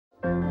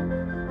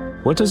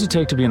What does it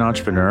take to be an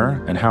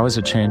entrepreneur, and how is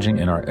it changing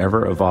in our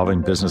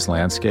ever-evolving business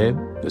landscape?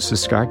 This is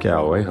Scott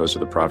Galloway, host of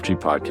the Prop G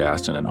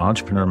podcast and an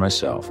entrepreneur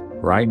myself.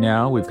 Right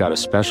now, we've got a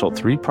special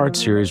 3-part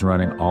series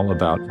running all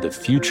about the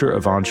future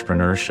of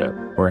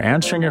entrepreneurship. We're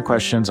answering your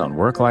questions on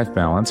work-life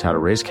balance, how to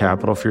raise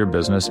capital for your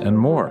business, and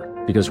more.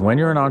 Because when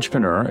you're an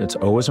entrepreneur, it's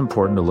always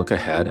important to look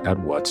ahead at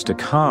what's to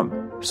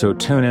come. So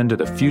tune in to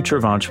the Future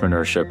of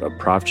Entrepreneurship, a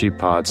Prop G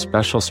Pod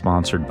special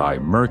sponsored by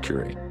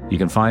Mercury. You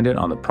can find it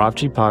on the Prop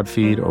G Pod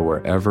feed or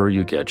wherever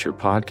you get your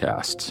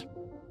podcasts.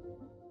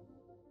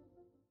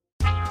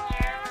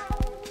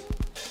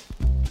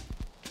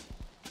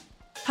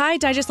 Hi,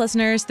 Digest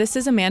listeners. This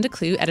is Amanda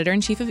Kludt,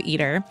 editor-in-chief of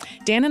Eater.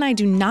 Dan and I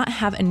do not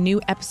have a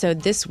new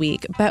episode this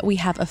week, but we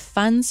have a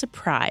fun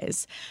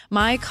surprise.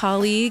 My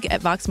colleague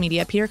at Vox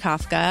Media, Peter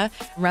Kafka,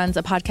 runs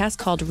a podcast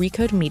called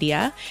Recode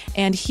Media,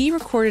 and he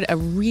recorded a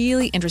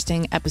really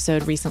interesting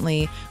episode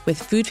recently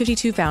with Food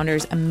 52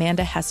 founders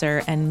Amanda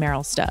Hesser and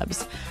Meryl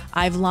Stubbs.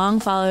 I've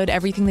long followed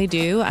everything they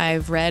do.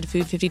 I've read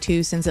Food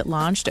 52 since it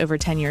launched over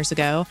 10 years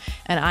ago,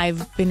 and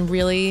I've been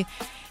really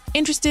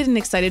interested and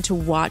excited to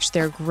watch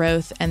their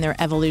growth and their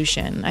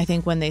evolution. I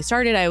think when they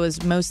started, I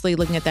was mostly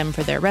looking at them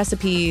for their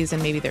recipes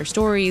and maybe their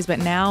stories, but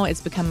now it's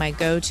become my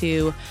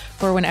go-to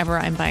for whenever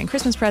I'm buying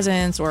Christmas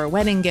presents or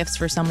wedding gifts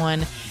for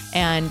someone.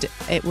 And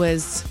it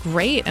was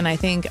great. And I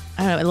think,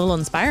 a little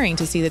inspiring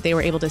to see that they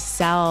were able to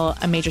sell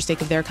a major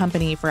stake of their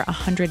company for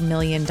 $100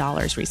 million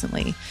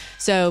recently.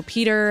 So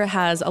Peter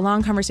has a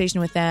long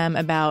conversation with them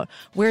about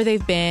where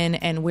they've been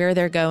and where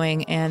they're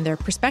going and their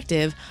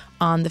perspective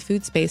on the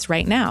food space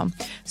right now.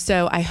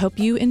 So I hope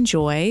you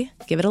enjoy.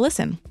 Give it a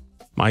listen.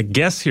 My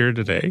guests here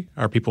today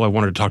are people I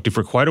wanted to talk to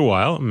for quite a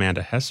while.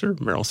 Amanda Hesser,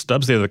 Meryl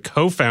Stubbs. They're the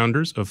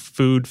co-founders of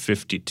Food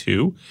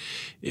 52.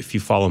 If you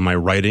follow my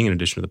writing in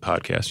addition to the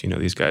podcast, you know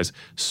these guys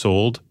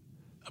sold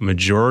a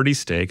majority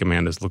stake.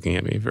 Amanda's looking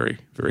at me very,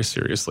 very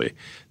seriously.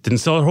 Didn't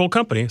sell their whole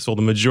company, sold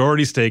a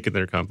majority stake in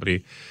their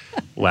company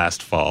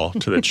last fall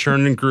to the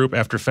Chernin Group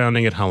after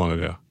founding it how long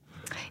ago?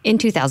 In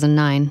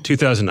 2009.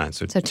 2009.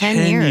 So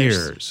 10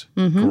 years.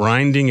 Mm-hmm.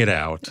 Grinding it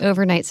out.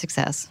 Overnight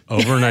success.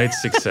 Overnight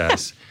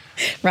success.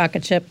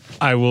 Rocket ship.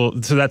 So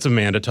that's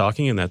Amanda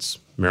talking, and that's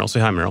Meryl. Say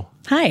hi, Meryl.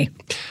 Hi.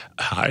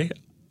 Hi.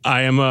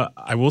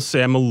 I will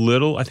say I'm a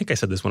little, I think I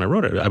said this when I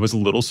wrote it, I was a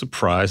little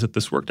surprised that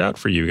this worked out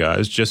for you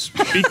guys just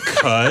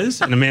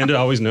because, and Amanda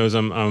always knows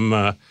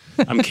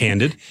I'm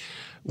candid.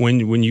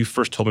 When you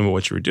first told me about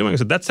what you were doing, I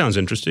said, that sounds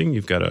interesting.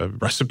 You've got a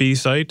recipe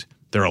site.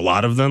 There are a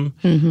lot of them.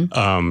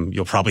 Mm-hmm.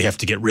 You'll probably have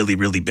to get really,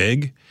 really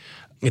big.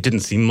 It didn't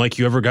seem like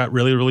you ever got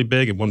really, really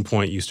big. At one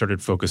point, you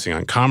started focusing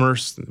on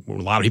commerce. A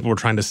lot of people were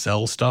trying to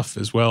sell stuff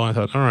as well. I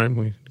thought, all right,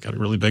 we got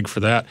really big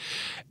for that.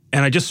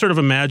 And I just sort of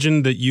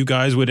imagined that you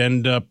guys would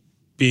end up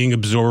being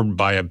absorbed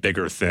by a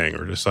bigger thing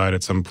or decide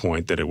at some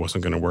point that it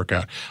wasn't going to work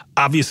out.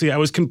 Obviously, I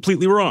was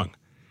completely wrong.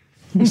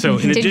 So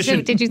in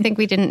addition... Did you think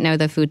we didn't know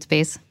the food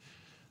space?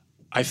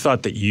 I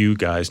thought that you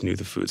guys knew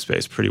the food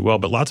space pretty well,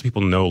 but lots of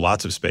people know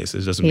lots of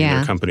spaces. Doesn't mean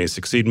their companies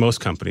succeed.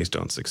 Most companies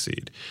don't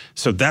succeed.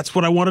 So that's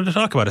what I wanted to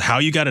talk about, how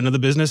you got into the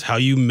business, how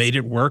you made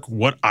it work,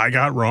 what I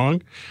got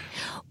wrong.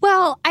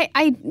 Well,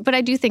 but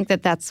I do think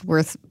that that's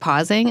worth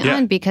pausing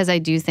on because I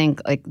do think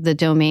like the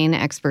domain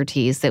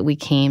expertise that we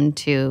came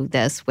to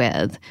this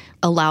with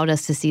allowed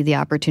us to see the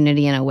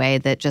opportunity in a way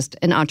that just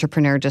an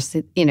entrepreneur just,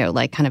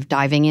 like kind of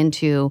diving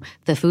into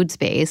the food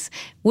space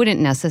wouldn't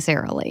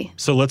necessarily.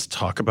 So let's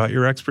talk about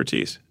your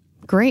expertise.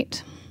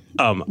 Great.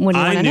 What do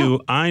you want to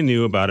know? I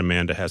knew about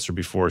Amanda Hesser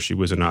before she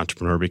was an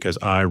entrepreneur because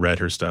I read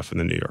her stuff in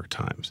the New York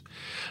Times.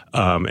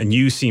 And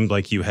you seemed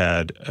like you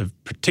had a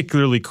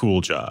particularly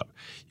cool job.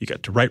 You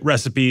got to write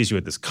recipes. You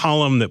had this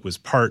column that was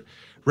part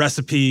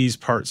recipes,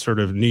 part sort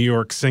of New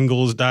York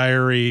singles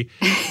diary.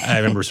 I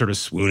remember sort of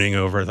swooning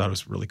over. I thought it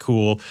was really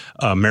cool.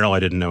 Meryl, I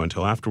didn't know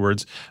until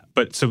afterwards.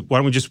 But so why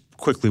don't we just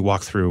quickly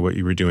walk through what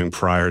you were doing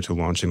prior to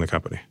launching the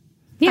company?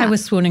 Yeah. I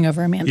was swooning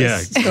over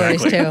Amanda's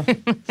stories too.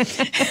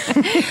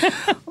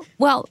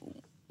 Well,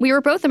 we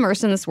were both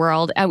immersed in this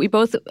world. We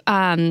both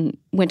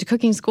went to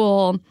cooking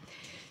school.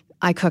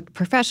 I cooked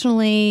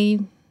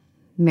professionally.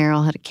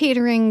 Meryl had a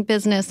catering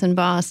business in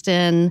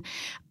Boston.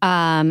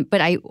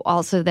 But I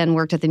also then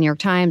worked at the New York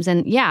Times.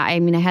 And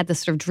I had this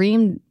sort of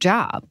dream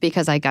job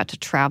because I got to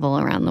travel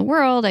around the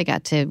world. I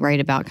got to write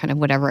about kind of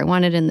whatever I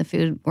wanted in the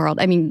food world.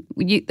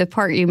 The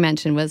part you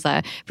mentioned was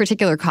a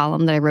particular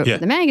column that I wrote for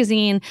the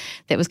magazine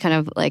that was kind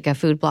of like a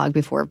food blog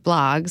before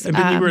blogs.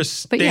 You were a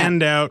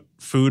standout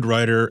food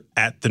writer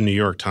at the New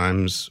York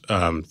Times.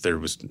 There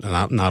was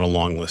not a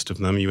long list of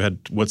them. You had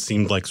what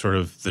seemed like sort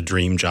of the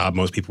dream job.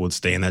 Most people would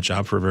stay in that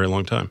job for a very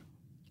long time.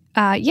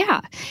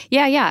 Yeah.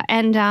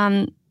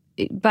 And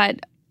but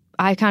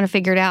I kind of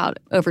figured out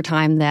over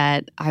time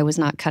that I was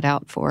not cut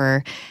out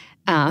for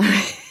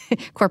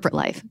corporate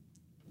life.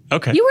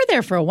 Okay. You were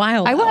there for a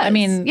while, though. I was.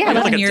 11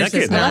 like years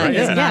is now, not,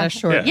 right? not a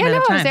short amount of time.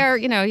 I was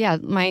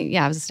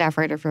there, I was a staff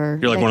writer for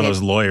You're like one of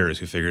those lawyers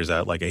who figures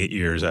out like 8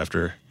 years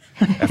after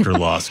after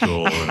law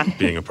school and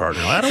being a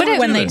partner. I don't But wanna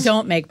when do they this.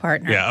 don't make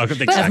partners. Yeah, okay,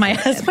 exactly. As my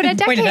husband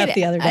pointed out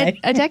the other day.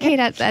 A decade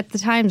at the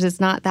Times is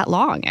not that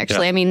long,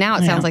 actually. Yeah. I mean, now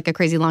it sounds like a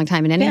crazy long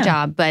time in any Yeah.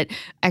 job, but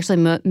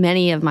actually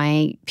many of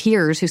my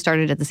peers who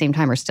started at the same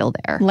time are still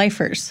there.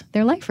 Lifers.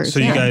 They're lifers. So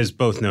yeah. you guys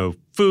both know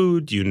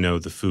food, you know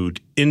the food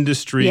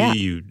industry, Yeah.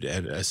 you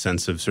had a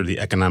sense of sort of the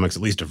economics,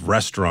 at least of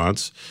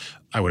restaurants,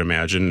 I would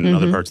imagine, and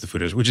other parts of the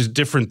food industry, which is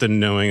different than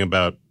knowing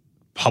about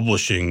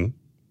publishing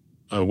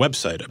a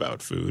website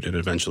about food and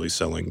eventually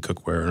selling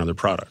cookware and other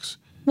products.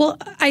 Well,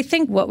 I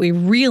think what we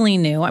really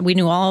knew, we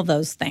knew all of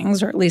those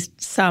things, or at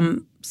least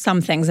some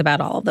things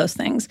about all of those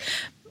things.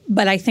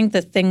 But I think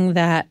the thing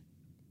that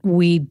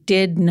we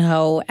did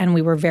know and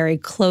we were very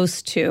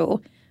close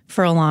to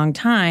for a long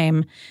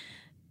time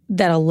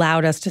that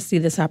allowed us to see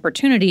this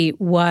opportunity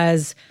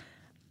was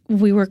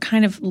we were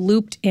kind of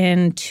looped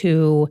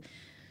into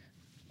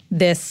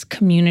this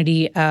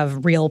community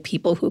of real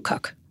people who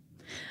cook.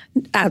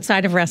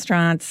 Outside of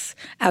restaurants,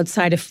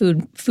 outside of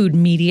food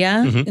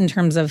media, in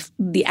terms of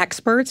the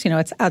experts,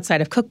 it's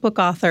outside of cookbook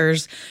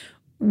authors.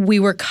 We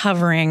were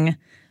covering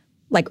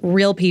like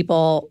real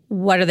people.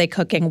 What are they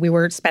cooking? We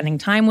were spending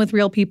time with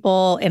real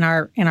people in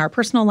our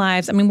personal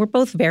lives. I mean, we're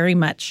both very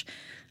much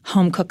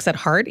home cooks at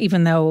heart,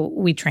 even though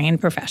we train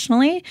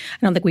professionally.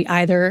 I don't think we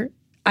either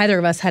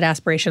of us had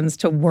aspirations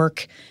to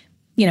work,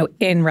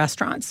 in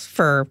restaurants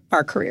for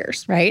our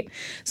careers, right?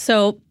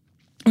 So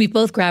we've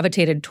both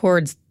gravitated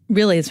towards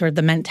really sort of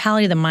the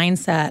mentality, the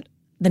mindset,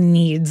 the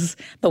needs,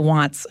 the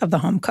wants of the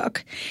home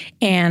cook.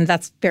 And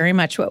that's very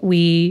much what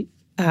we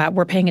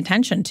were paying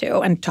attention to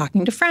and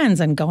talking to friends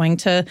and going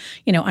to,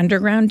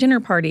 underground dinner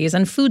parties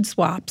and food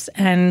swaps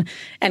and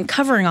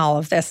covering all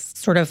of this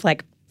sort of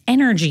like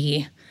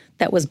energy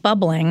that was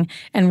bubbling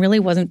and really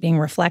wasn't being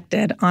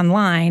reflected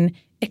online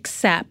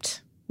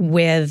except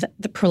with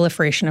the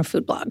proliferation of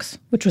food blogs,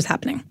 which was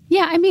happening.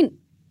 Yeah, I mean,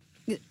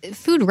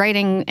 food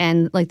writing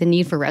and like the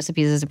need for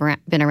recipes has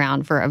been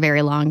around for a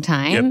very long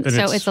time. Yep, and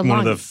so it's a one long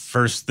of the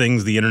first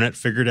things the internet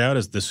figured out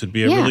is this would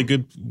be a really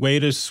good way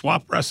to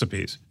swap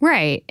recipes.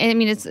 Right. And I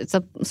mean, it's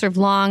a sort of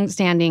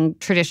long-standing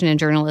tradition in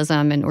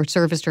journalism or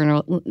service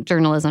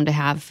journalism to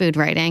have food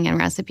writing and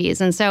recipes.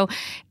 And so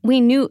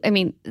we knew, I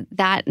mean,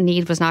 that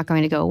need was not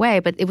going to go away,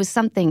 but it was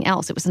something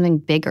else. It was something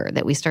bigger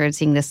that we started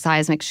seeing this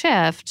seismic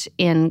shift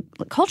in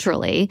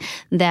culturally,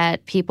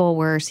 that people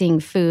were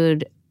seeing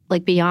food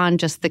like beyond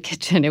just the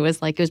kitchen. It was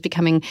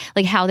becoming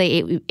like how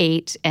they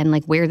ate and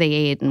like where they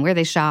ate and where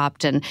they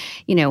shopped and,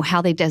 how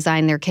they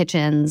designed their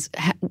kitchens,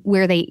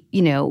 where they,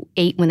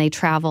 ate when they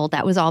traveled.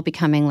 That was all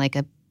becoming like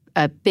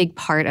a big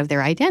part of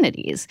their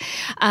identities.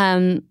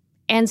 And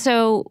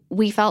so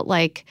we felt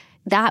like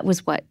that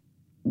was what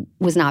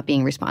was not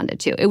being responded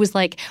to. It was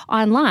like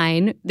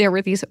online, there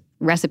were these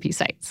recipe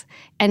sites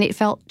and it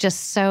felt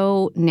just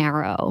so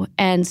narrow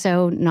and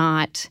so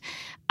not,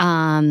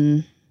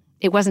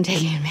 it wasn't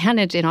taking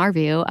advantage, in our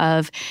view,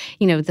 of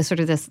the sort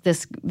of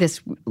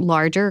this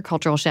larger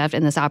cultural shift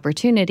and this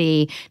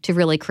opportunity to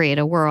really create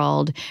a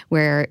world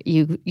where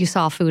you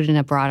saw food in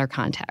a broader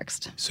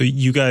context. So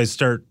you guys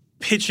start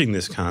pitching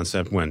this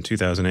concept when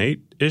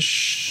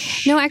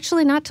 2008-ish? No,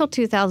 actually, not till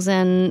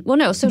 2000. Well,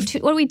 no. So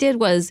what we did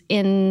was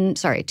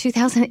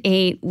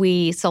 2008.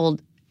 We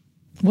sold.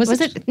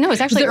 Was it? No, it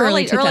was actually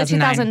early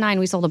 2009.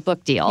 We sold a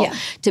book deal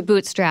to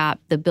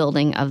bootstrap the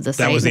building of the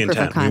site. That was the proof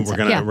of intent.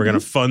 concept. We're going to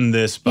fund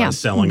this by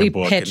selling a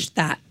book. We pitched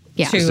that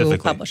to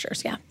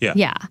publishers,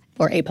 Yeah.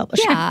 Or a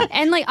publisher. Yeah.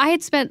 And like I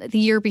had spent the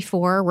year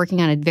before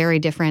working on a very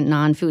different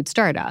non-food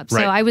startup.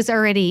 So I was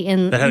already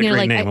in. That had a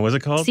great name. What was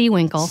it called?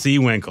 Seawinkle.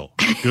 Seawinkle.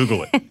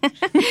 Google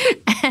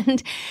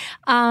it.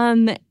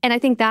 And I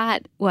think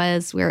that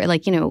was where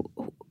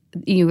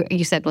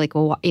you said like,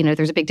 well,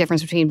 there's a big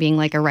difference between being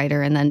like a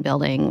writer and then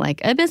building like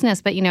a business.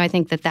 But, I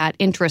think that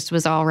interest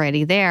was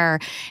already there.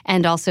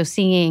 And also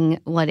seeing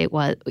what it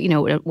was,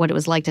 what it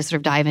was like to sort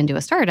of dive into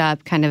a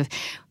startup kind of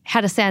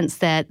had a sense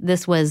that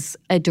this was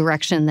a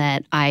direction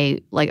that I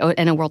like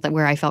in a world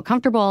where I felt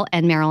comfortable.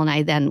 And Meryl and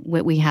I then,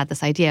 we had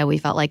this idea. We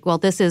felt like, well,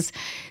 this is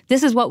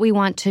what we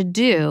want to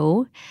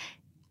do.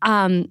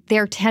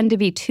 There tend to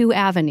be two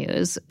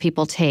avenues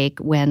people take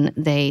when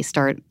they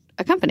start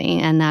a company,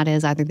 and that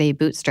is either they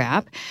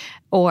bootstrap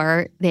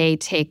or they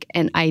take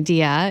an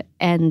idea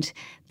and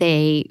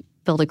they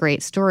build a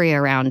great story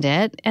around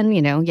it. And,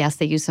 yes,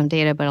 they use some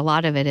data, but a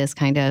lot of it is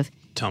kind of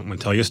I'm going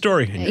to tell you a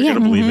story, and you're going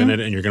to believe in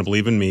it, and you're going to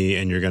believe in me,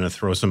 and you're going to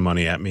throw some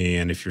money at me.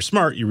 And if you're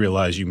smart, you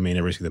realize you may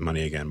never see the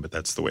money again, but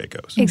that's the way it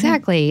goes.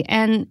 Exactly.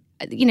 And,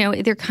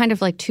 they're kind of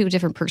like two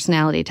different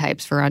personality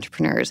types for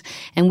entrepreneurs.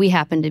 And we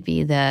happen to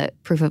be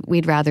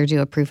we'd rather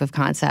do a proof of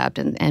concept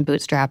and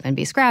bootstrap and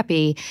be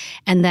scrappy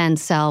and then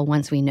sell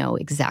once we know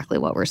exactly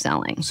what we're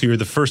selling. So you're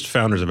the first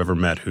founders I've ever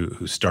met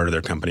who started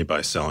their company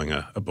by selling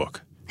a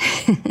book.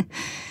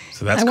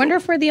 So that's I wonder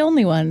if we're the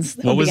only ones.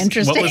 That would be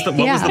interesting. What was the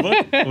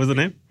book? What was the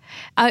name?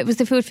 It was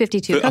the Food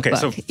 52 cookbook. Okay,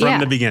 so from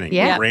the beginning,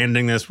 we're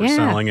branding this, we're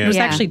selling it. It was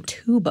actually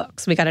 2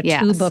 books. We got a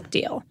 2-book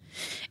deal.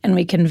 And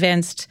we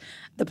convinced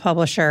the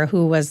publisher,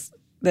 who was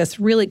this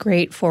really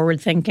great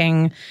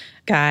forward-thinking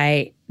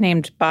guy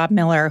named Bob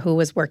Miller who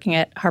was working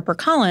at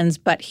HarperCollins,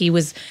 but he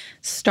was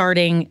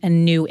starting a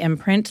new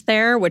imprint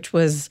there, which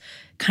was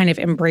kind of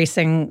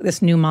embracing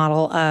this new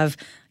model of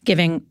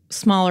giving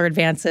smaller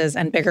advances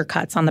and bigger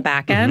cuts on the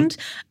back end.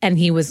 And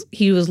he was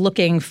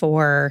looking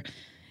for,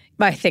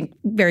 I think,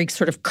 very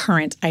sort of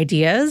current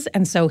ideas.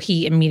 And so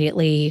he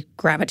immediately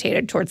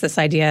gravitated towards this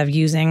idea of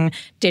using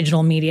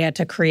digital media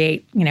to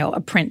create,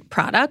 a print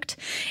product.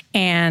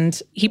 And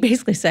he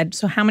basically said,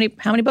 so how many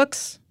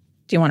books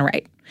do you want to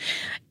write?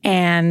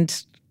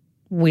 And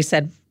we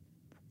said,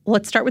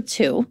 let's start with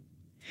 2.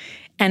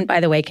 And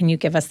by the way, can you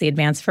give us the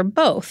advance for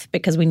both?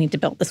 Because we need to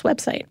build this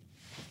website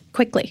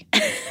quickly.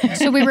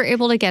 So we were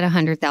able to get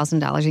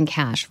 $100,000 in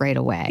cash right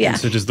away. Yeah.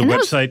 So does the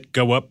website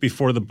go up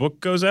before the book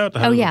goes out?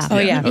 Yeah.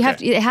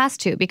 Okay. It has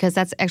to, because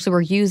that's actually,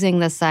 we're using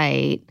the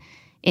site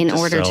in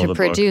order to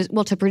produce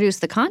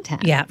the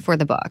content for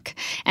the book,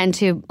 and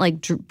to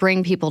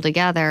bring people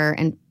together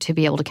and to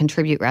be able to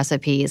contribute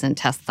recipes and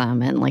test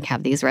them, and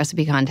have these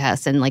recipe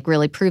contests, and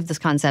really prove this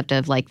concept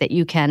of that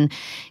you can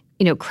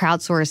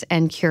crowdsource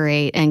and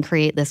curate and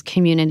create this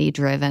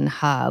community-driven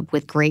hub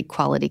with great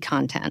quality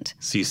content.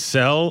 So you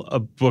sell a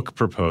book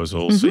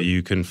proposal so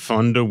you can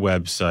fund a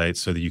website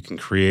so that you can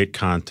create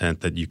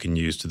content that you can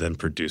use to then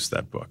produce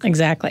that book.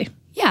 Exactly.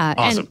 Yeah,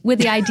 awesome. And with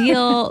the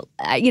ideal,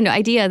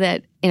 idea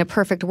that in a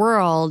perfect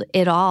world,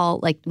 it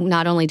all,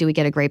 not only do we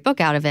get a great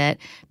book out of it,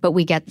 but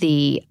we get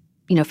the,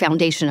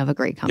 foundation of a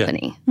great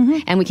company,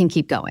 and we can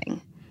keep going.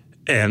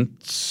 And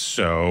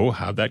so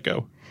how'd that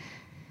go?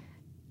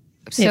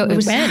 So it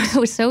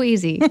was so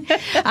easy.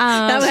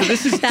 So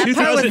this is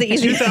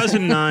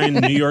 2009,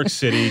 New York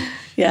City.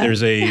 Yeah.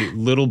 There's a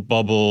little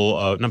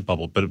bubble, not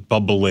bubble, but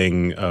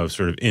bubbling of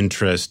sort of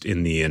interest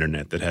in the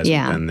internet that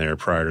hasn't been there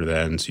prior to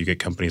then. So you get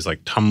companies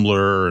like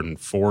Tumblr and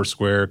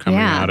Foursquare coming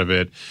out of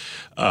it.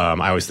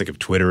 I always think of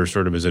Twitter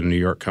sort of as a New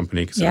York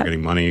company because they're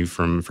getting money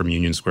from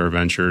Union Square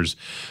Ventures.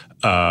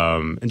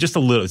 And just a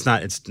little,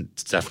 it's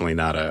definitely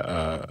not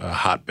a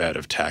hotbed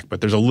of tech, but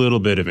there's a little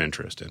bit of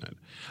interest in it.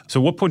 So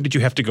at what point did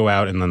you have to go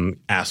out and then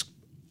ask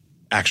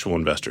actual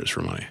investors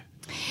for money?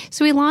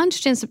 So we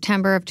launched in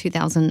September of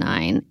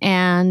 2009,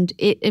 and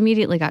it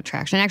immediately got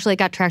traction. Actually, it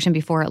got traction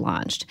before it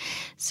launched.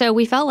 So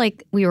we felt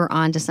like we were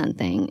onto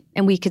something,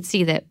 and we could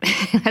see that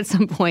at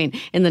some point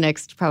in the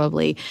next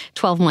probably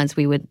 12 months,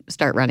 we would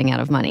start running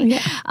out of money,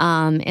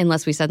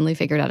 unless we suddenly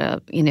figured out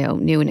a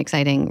new and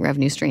exciting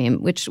revenue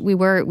stream, which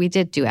we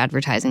did do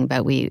advertising,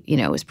 but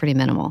it was pretty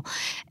minimal,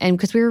 and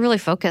because we were really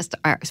focused,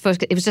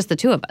 it was just the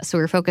 2 of us, so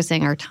we were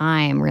focusing our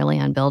time really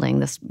on building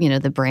this,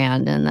 the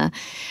brand and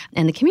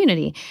the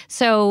community.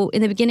 So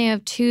in the beginning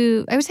of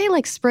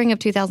spring of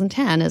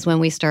 2010 is when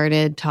we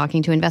started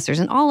talking to investors.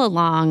 And all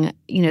along,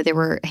 there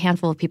were a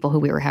handful of people who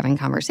we were having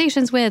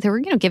conversations with who were,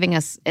 giving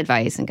us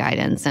advice and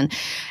guidance. And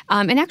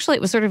actually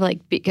it was sort of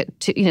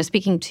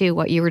speaking to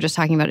what you were just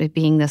talking about, it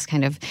being this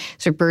kind of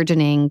sort of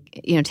burgeoning,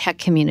 tech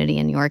community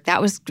in New York.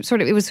 That was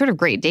it was sort of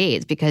great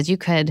days because you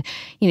could,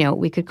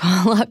 we could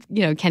call up,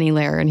 Kenny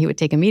Lehrer and he would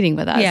take a meeting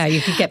with us. Yeah, you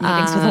could get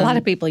meetings with a lot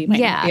of people you might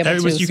not be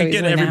able to. You could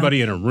get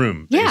everybody in a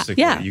room,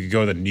 basically. Yeah. You could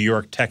go to the New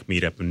York Tech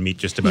Meetup and meet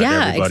just about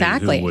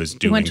everybody who was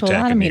doing tech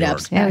in New York. We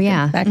went to a lot of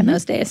meetups back in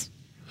those days.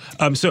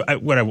 So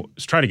what I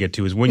was trying to get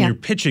to is when you're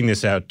pitching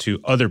this out to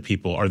other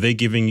people, are they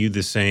giving you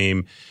the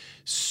same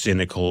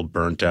cynical,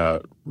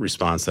 burnt-out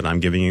response that I'm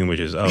giving you, which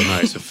is, oh,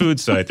 nice, a food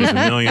site, there's a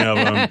million of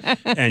them,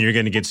 and you're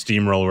going to get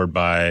steamrollered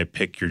by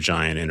pick your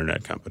giant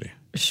internet company?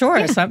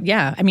 Sure.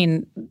 Yeah. I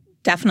mean,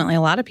 definitely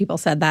a lot of people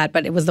said that,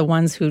 but it was the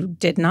ones who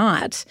did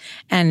not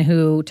and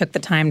who took the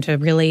time to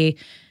really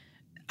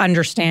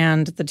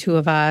understand the 2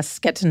 of us,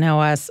 get to know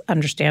us,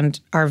 understand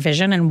our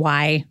vision and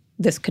why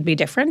this could be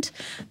different,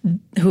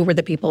 who were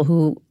the people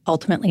who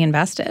ultimately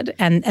invested.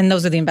 And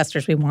those are the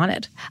investors we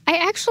wanted. I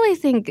actually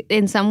think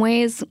in some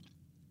ways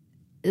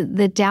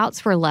the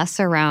doubts were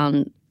less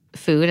around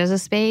food as a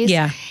space.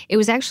 Yeah. It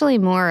was actually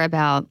more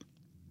about,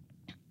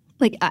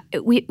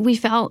 we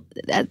felt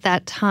at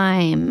that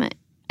time,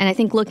 and I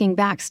think looking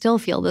back still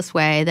feel this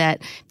way,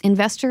 that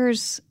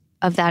investors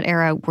of that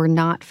era were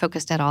not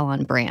focused at all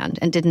on brand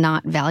and did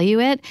not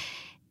value it.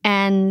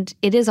 And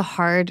it is a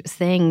hard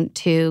thing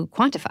to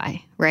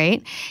quantify,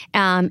 right?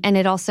 And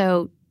it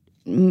also,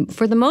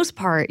 for the most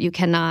part, you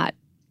cannot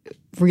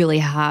really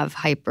have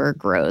hyper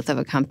growth of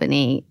a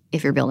company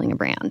if you're building a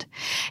brand.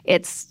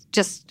 It's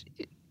just,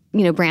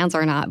 brands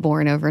are not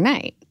born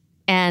overnight.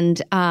 And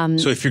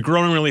so if you're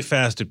growing really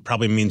fast, it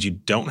probably means you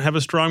don't have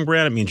a strong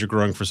brand. It means you're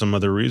growing for some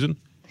other reason.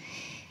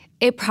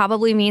 It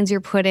probably means you're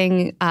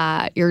doing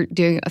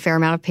a fair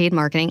amount of paid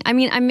marketing. I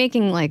mean, I'm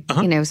making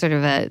sort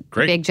of a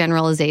big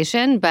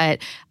generalization, but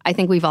I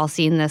think we've all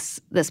seen this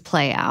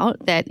play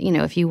out that,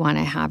 if you want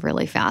to have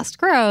really fast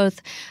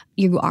growth,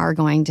 you are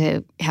going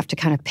to have to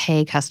kind of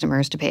pay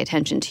customers to pay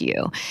attention to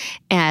you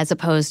as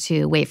opposed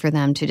to wait for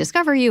them to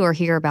discover you or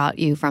hear about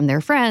you from their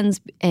friends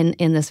in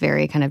this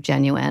very kind of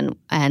genuine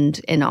and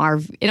in our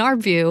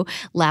view,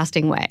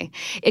 lasting way.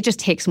 It just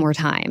takes more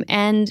time.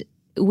 And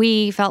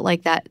we felt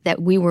like that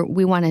we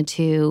wanted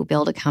to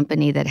build a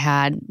company that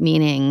had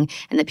meaning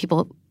and that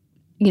people,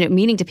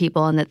 meaning to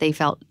people and that they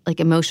felt like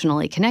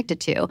emotionally connected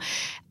to.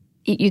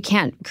 You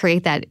can't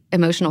create that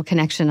emotional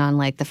connection on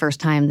like the first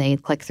time they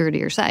click through to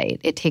your site.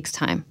 It takes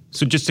time.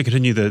 So just to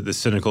continue the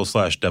cynical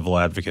 / devil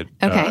advocate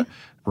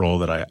role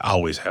that I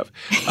always have.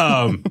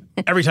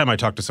 Every time I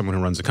talk to someone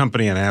who runs a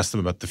company and I ask them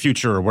about the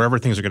future or wherever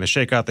things are going to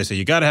shake out, they say,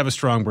 you got to have a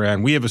strong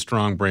brand. We have a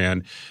strong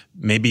brand.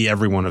 Maybe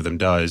every one of them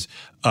does.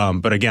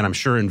 But again, I'm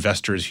sure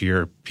investors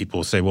here, people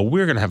will say, well,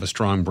 we're going to have a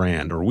strong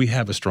brand or we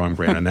have a strong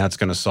brand and that's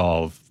going to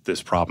solve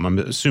this problem.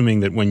 I'm assuming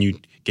that when you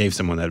gave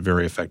someone that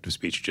very effective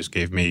speech you just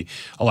gave me,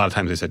 a lot of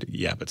times they said,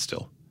 yeah, but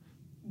still.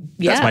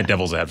 Yeah. That's my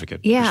devil's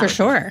advocate. Yeah. For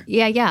sure.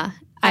 Yeah.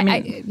 I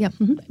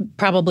mean,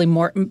 probably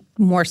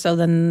more so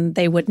than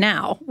they would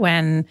now,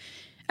 when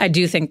I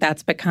do think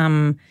that's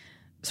become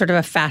sort of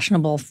a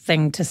fashionable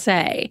thing to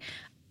say.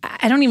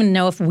 I don't even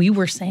know if we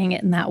were saying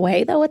it in that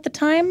way, though, at the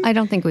time. I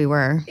don't think we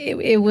were.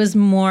 It was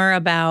more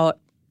about,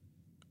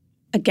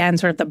 again,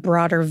 sort of the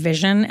broader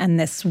vision and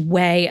this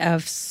way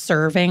of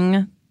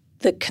serving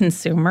the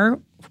consumer,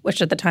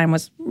 which at the time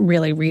was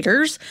really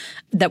readers,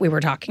 that we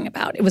were talking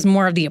about. It was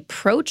more of the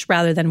approach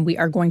rather than we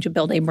are going to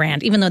build a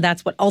brand, even though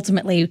that's what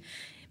ultimately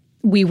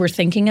we were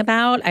thinking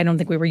about. I don't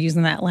think we were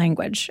using that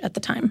language at the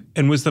time.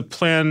 And was the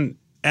plan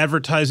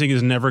advertising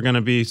is never going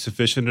to be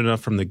sufficient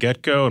enough from the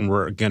get-go and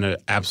we're going to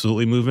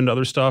absolutely move into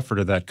other stuff, or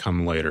did that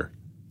come later?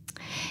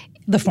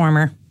 The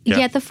former.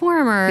 Yeah, the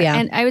former. Yeah.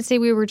 And I would say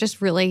we were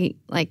just really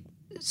like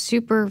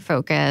super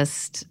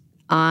focused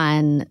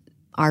on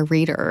our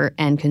reader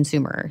and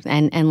consumer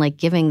and like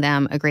giving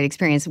them a great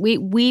experience.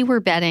 We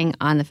were betting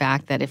on the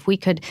fact that if we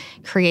could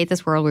create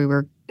this world where we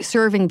were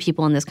serving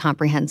people in this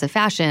comprehensive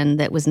fashion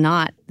that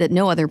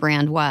no other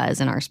brand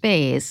was in our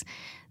space,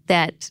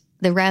 that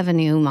the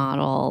revenue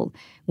model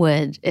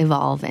would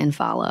evolve and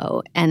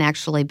follow and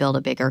actually build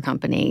a bigger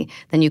company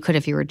than you could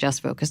if you were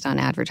just focused on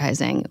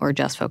advertising or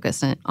just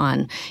focused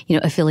on,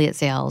 affiliate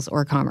sales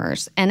or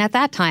commerce. And at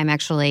that time,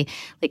 actually,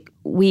 like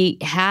we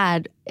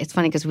had, it's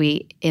funny because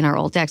in our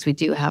old decks, we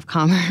do have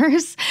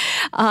commerce,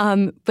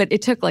 but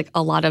it took like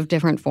a lot of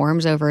different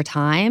forms over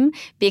time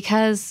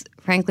because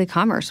frankly,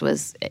 commerce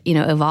was,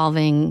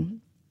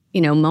 evolving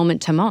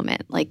moment to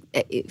moment. Like,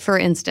 for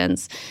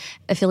instance,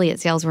 affiliate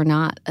sales were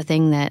not a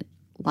thing that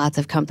lots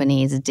of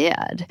companies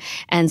did.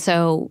 And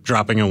so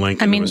dropping a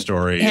link into a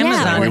story.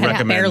 Amazon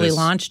had barely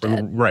launched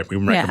it. Right. We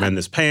recommend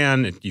this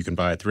pan. You can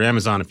buy it through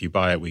Amazon. If you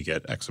buy it, we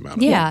get X amount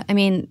of money. I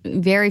mean,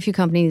 very few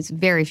companies,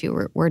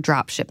 were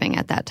drop shipping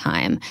at that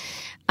time.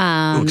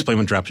 Explain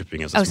what drop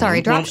shipping is. It's one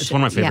of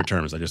my favorite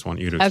terms. I just want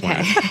you to explain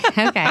it.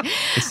 Okay.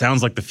 It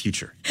sounds like the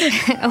future.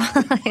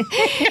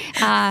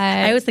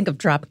 I always think of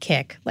drop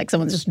kick, like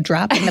someone's just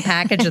dropping the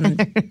package and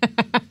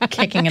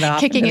kicking it off.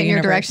 Kicking it in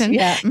your direction.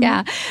 Yeah.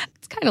 Yeah.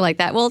 It's kind of like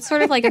that. Well, it's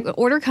sort of like an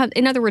order.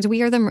 In other words,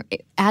 we are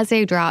as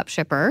a drop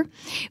shipper,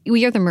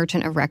 we are the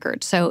merchant of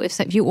record. So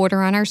if you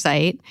order on our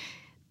site,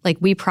 like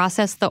we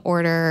process the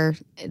order,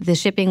 the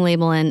shipping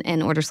label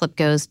and order slip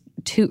goes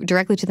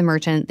directly to the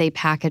merchant. They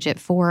package it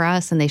for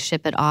us and they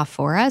ship it off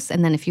for us.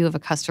 And then if you have a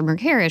customer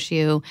care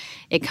issue,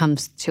 it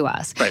comes to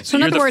us. Right. So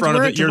in other words,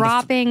 we're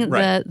dropping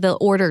the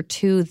order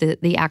to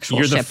the actual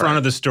shipper. You're the front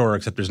of the store,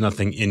 except there's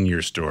nothing in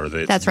your store.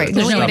 That's right.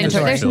 There's no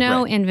inventory. There's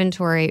no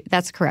inventory.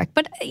 That's correct.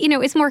 But,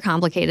 it's more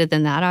complicated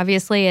than that.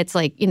 Obviously, it's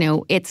like,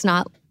 it's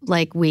not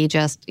like we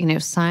just,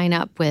 sign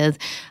up with,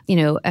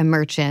 a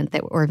merchant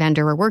or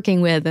vendor we're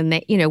working with and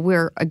they,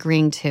 we're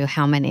agreeing to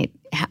how many,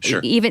 sure.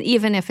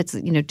 even if it's,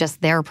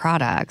 just their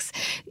products,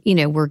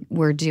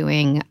 we're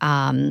doing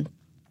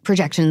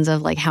projections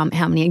of like how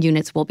many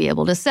units we'll be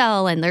able to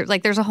sell. And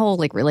there's a whole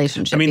like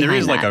relationship. I mean, there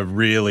is that. like a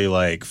really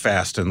like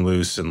fast and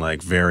loose and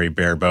like very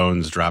bare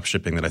bones drop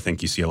shipping that I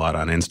think you see a lot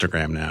on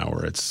Instagram now,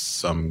 where it's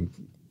some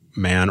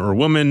man or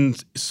woman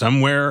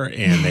somewhere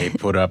and they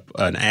put up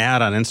an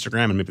ad on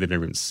Instagram and maybe they've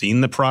never even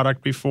seen the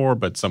product before,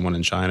 but someone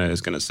in China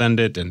is going to send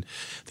it and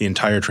the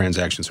entire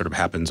transaction sort of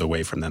happens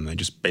away from them. They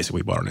just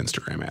basically bought an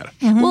Instagram ad.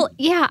 Mm-hmm. Well,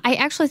 yeah, I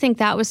actually think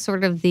that was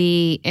sort of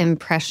the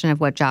impression of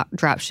what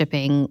drop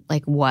shipping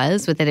like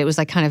was, with it. It was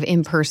like kind of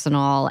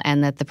impersonal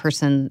and that the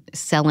person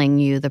selling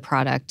you the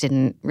product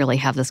didn't really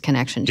have this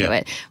connection to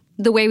it.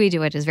 The way we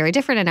do it is very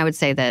different, and I would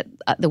say that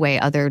the way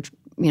other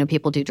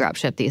people do drop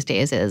ship these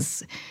days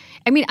is,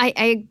 I mean,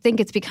 I think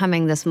it's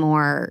becoming this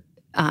more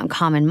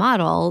common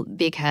model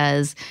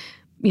because,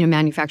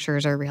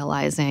 manufacturers are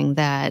realizing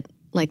that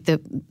like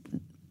that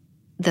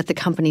the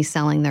companies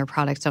selling their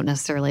products don't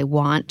necessarily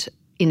want,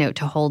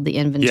 to hold the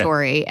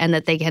inventory and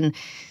that they can,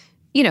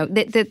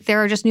 that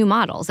there are just new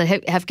models that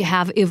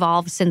have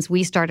evolved since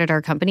we started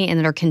our company and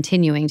that are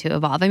continuing to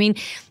evolve. I mean,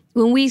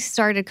 when we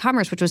started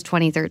commerce, which was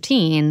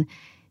 2013,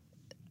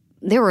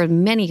 there were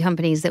many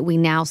companies that we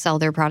now sell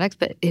their products,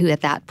 but who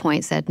at that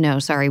point said, no,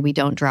 sorry, we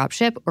don't drop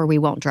ship or we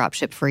won't drop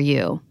ship for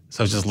you.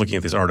 So I was just looking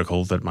at this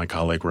article that my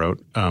colleague wrote,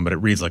 but it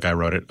reads like I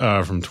wrote it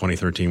from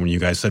 2013 when you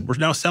guys said, we're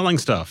now selling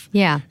stuff.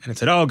 Yeah. And it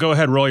said, oh, go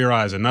ahead, roll your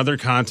eyes. Another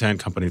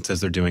content company that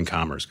says they're doing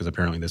commerce, because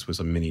apparently this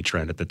was a mini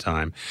trend at the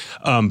time.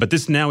 But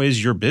this now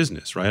is your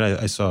business, right?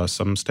 I saw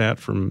some stat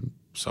from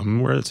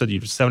somewhere that said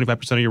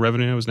 75% of your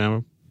revenue is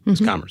now It's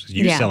commerce. It's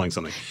you selling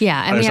something.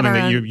 Yeah, and we have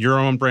something our own, your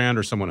own brand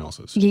or someone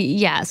else's.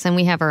 Yes, and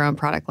we have our own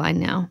product line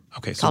now.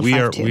 Okay, so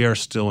we are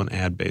still an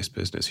ad-based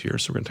business here.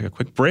 So we're going to take a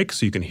quick break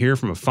so you can hear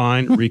from a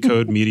fine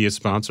Recode Media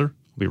sponsor.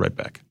 We'll be right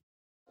back.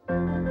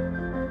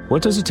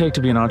 What does it take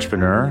to be an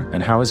entrepreneur,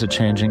 and how is it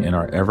changing in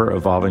our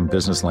ever-evolving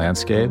business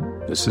landscape?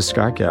 This is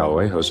Scott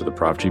Galloway, host of the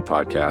Prop G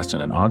podcast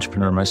and an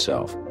entrepreneur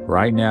myself.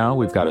 Right now,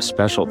 we've got a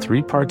special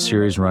 3-part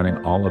series running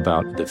all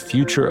about the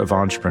future of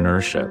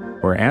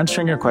entrepreneurship. We're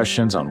answering your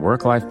questions on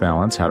work-life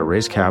balance, how to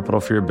raise capital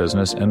for your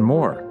business, and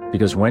more.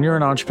 Because when you're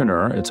an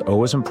entrepreneur, it's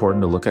always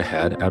important to look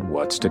ahead at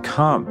what's to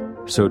come.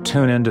 So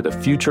tune in to the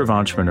Future of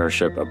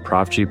Entrepreneurship, a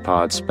Prop G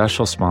pod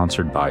special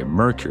sponsored by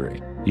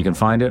Mercury. You can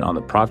find it on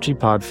the Prop G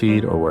pod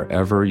feed or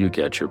wherever you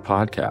get your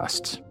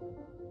podcasts.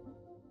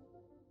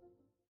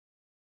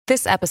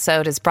 This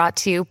episode is brought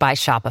to you by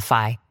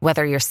Shopify.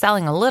 Whether you're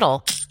selling a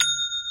little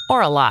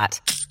or a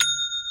lot,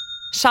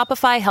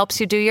 Shopify helps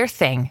you do your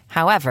thing,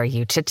 however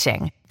you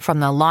cha-ching.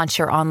 From the launch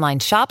your online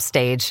shop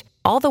stage,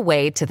 all the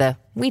way to the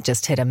we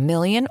just hit 1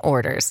 million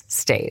orders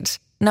stage.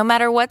 No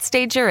matter what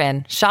stage you're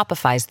in,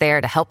 Shopify's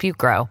there to help you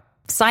grow.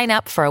 Sign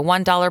up for a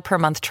 $1 per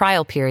month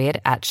trial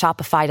period at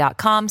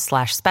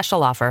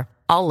shopify.com/special offer,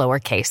 all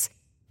lowercase.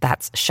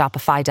 That's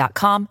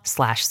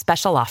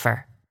shopify.com/special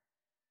offer.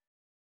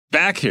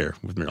 Back here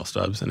with Meryl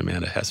Stubbs and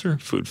Amanda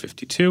Hesser, Food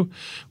 52,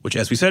 which,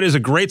 as we said, is a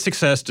great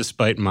success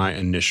despite my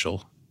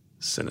initial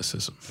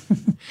cynicism.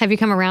 Have you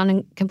come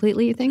around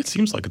completely, you think? It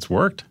seems like it's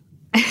worked.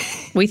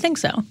 We think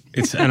so.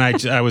 And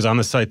I was on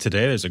the site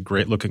today. There's a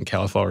great looking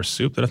cauliflower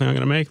soup that I think I'm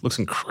going to make. Looks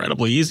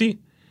incredibly easy.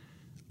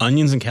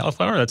 Onions and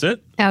cauliflower, that's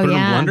it? Oh, Put it in a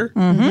yeah. blender?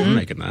 Mm-hmm. I'm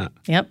making that.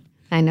 Yep.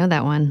 I know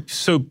that one.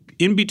 So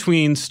in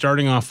between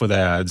starting off with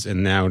ads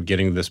and now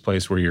getting to this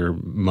place where you're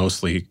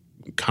mostly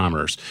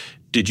commerce,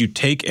 did you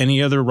take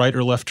any other right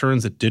or left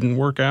turns that didn't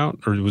work out?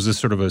 Or was this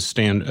sort of a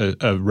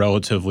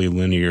relatively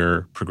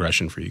linear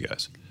progression for you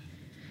guys?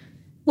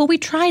 Well, we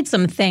tried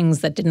some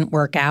things that didn't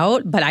work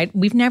out, but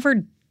we've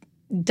never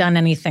done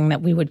anything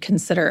that we would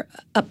consider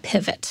a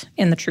pivot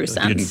in the true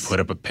sense. You didn't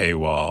put up a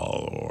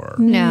paywall or...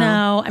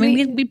 No. I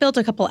mean, we built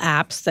a couple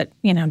apps that,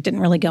 didn't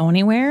really go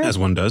anywhere. As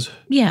one does.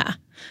 Yeah.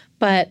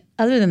 But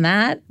other than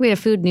that... We had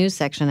a food news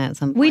section at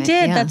some point. We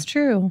did. Yeah. That's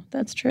true.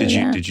 That's true.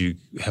 Did you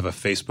have a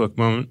Facebook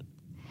moment?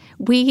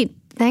 We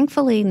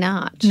thankfully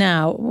not.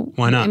 No.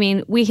 Why not? I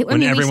mean,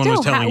 when everyone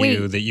was telling you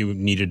you that you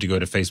needed to go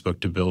to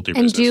Facebook to build your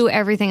and business. do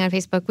everything on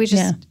Facebook, we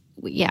just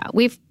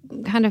we've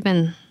kind of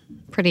been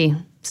pretty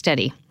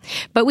steady.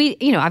 But we,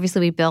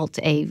 obviously we built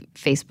a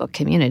Facebook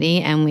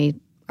community and we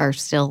are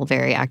still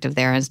very active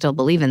there and still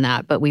believe in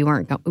that, but we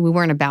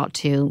weren't about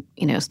to,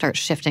 start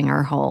shifting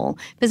our whole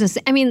business.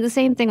 I mean, the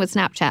same thing with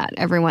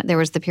Snapchat. There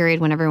was the period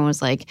when everyone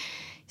was like,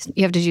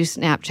 you have to do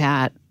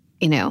Snapchat,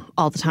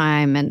 all the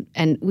time,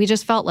 and we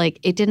just felt like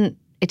it didn't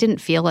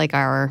feel like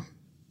our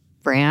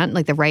brand,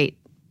 like the right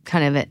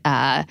kind of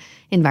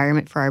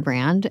environment for our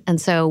brand, and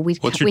so we held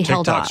off. What's your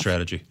TikTok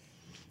strategy?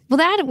 Well,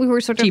 that we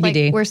were sort of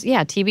TBD.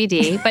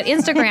 TBD. But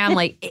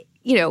Instagram,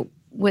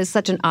 was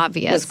such an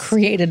obvious. Was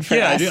created for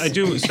us. Yeah, I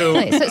do. So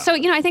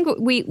I think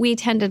we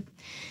tend to.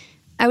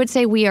 I would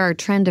say we are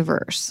trend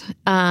averse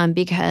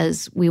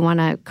because we want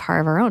to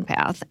carve our own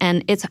path,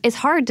 and it's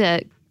hard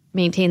to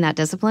maintain that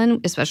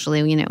discipline,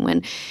 especially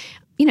when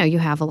you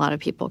have a lot of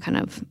people kind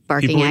of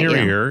barking at you. People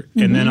in your ear,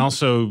 and then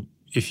also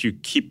if you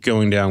keep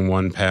going down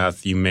one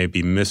path, you may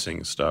be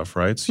missing stuff,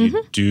 right? So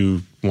you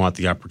do want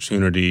the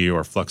opportunity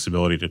or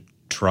flexibility to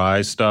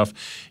try stuff.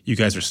 You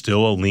guys are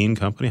still a lean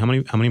company. How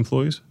many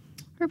employees?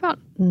 We're about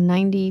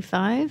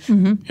 95.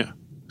 Yeah.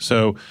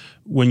 So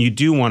when you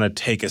do want to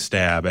take a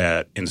stab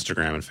at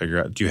Instagram and figure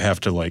out, do you have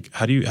to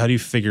how do you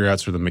figure out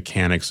sort of the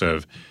mechanics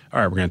of,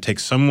 all right, we're going to take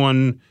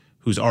someone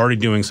who's already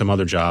doing some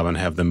other job and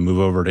have them move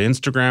over to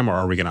Instagram, or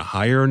are we going to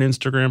hire an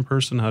Instagram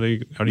person? How do you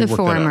work that out? The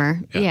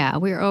former. Yeah,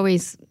 we're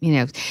always,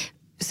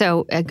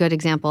 so a good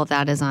example of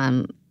that is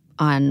on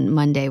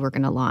Monday we're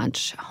going to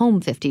launch Home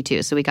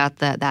 52. So we got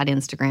that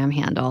Instagram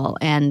handle,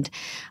 and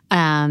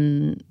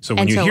so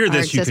when you hear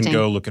this, you can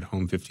go look at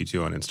Home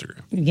 52 on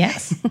Instagram.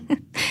 Yes.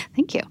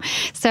 Thank you.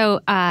 So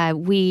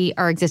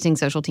our existing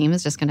social team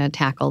is just going to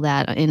tackle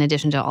that in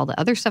addition to all the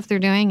other stuff they're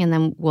doing, and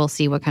then we'll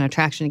see what kind of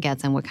traction it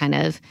gets and what kind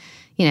of,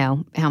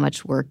 how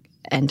much work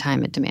and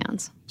time it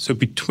demands. So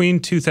between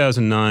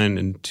 2009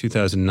 and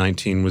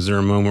 2019, was there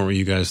a moment where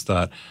you guys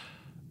thought,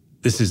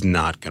 this is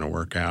not going to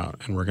work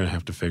out and we're going to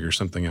have to figure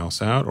something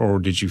else out? Or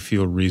did you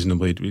feel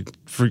reasonably,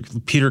 for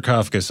Peter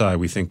Kafka side,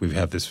 we think we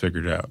have this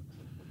figured out?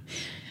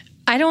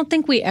 I don't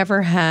think we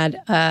ever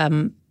had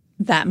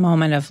that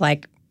moment of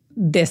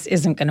this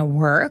isn't going to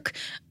work.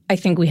 I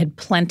think we had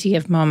plenty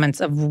of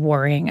moments of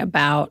worrying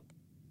about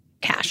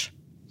cash.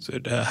 So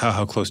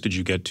how close did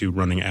you get to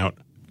running out?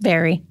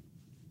 Very.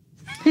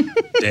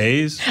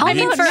 Days? I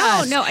mean, for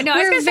us, no.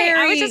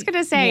 I was just going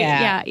to say,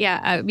 yeah.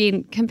 I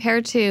mean,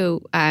 compared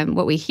to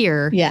what we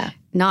hear,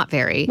 not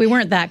very. We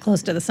weren't that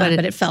close to the sun,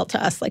 but it felt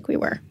to us like we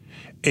were.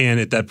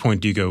 And at that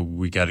point, do you go,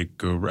 we got to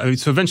go? I mean,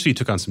 so eventually you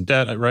took on some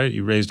debt, right?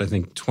 You raised, I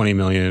think, $20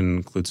 million,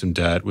 include some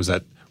debt. Was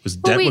that Was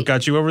debt what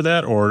got you over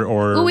that, or?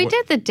 Well, we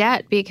did the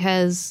debt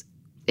because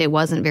it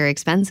wasn't very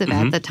expensive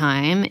at the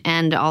time,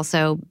 and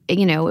also,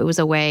 it was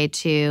a way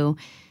to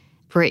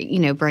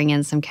bring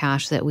in some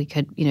cash that we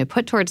could,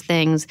 put towards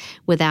things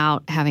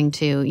without having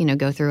to,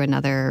 go through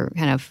another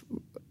kind of,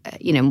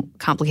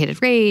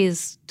 complicated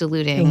raise,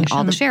 diluting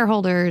all the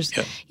shareholders.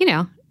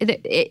 Yep.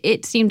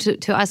 It seemed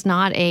to us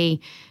not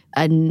the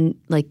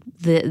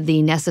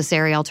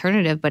necessary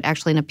alternative, but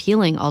actually an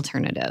appealing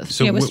alternative.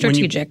 So it was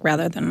strategic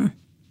rather than,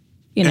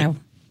 reactive.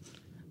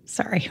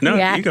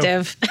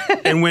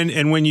 and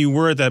when you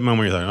were at that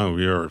moment, you're like, oh,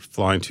 we are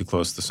flying too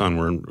close to the sun.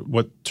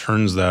 What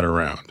turns that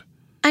around?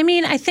 I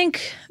mean, I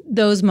think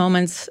those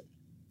moments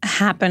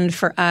happened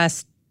for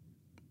us.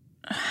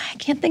 I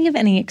can't think of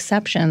any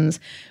exceptions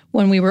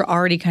when we were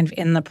already kind of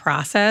in the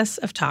process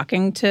of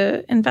talking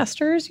to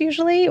investors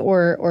usually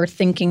or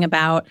thinking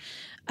about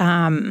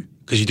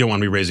because you don't want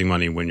to be raising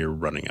money when you're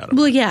running out of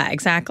money. Well, yeah,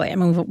 exactly. I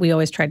mean, we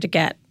always tried to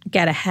get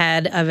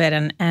ahead of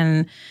it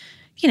and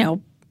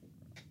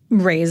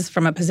raise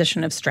from a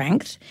position of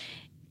strength.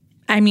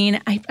 I mean,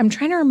 I'm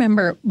trying to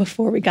remember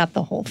before we got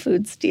the Whole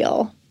Foods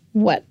deal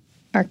what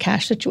our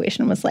cash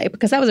situation was like,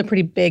 because that was a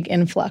pretty big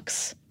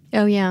influx.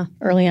 Oh, yeah.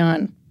 Early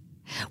on.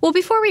 Well,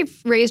 before we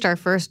raised our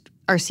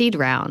seed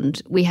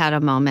round, we had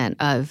a moment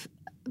of,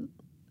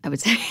 I would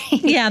say.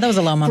 Yeah, that was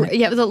a low moment.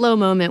 Yeah, it was a low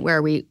moment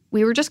where we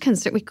were just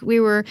concerned. We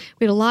had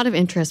a lot of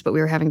interest, but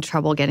we were having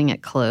trouble getting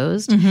it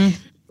closed. Mm-hmm.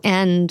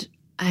 And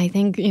I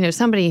think,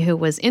 somebody who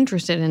was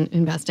interested in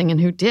investing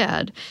and who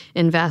did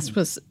invest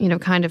was,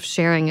 kind of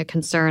sharing a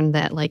concern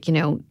that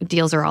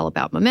deals are all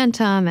about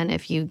momentum. And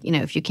if you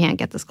can't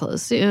get this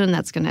closed soon,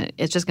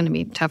 it's just going to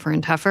be tougher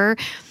and tougher.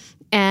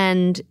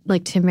 And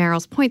to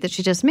Meryl's point that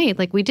she just made,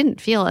 we didn't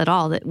feel at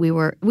all that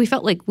we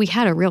felt like we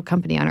had a real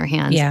company on our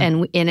hands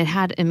and it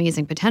had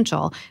amazing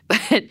potential, but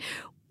it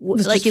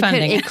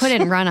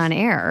couldn't run on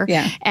air.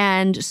 Yeah.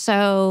 And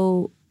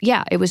so,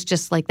 yeah, it was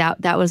just like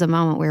that. That was a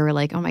moment where we're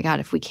like, oh my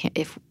God,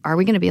 are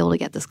we going to be able to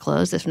get this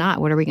closed? If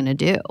not, what are we going to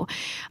do?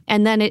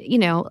 And then it,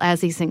 as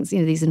these things,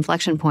 these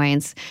inflection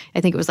points, I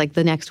think it was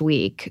the next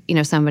week,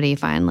 somebody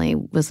finally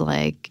was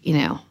like,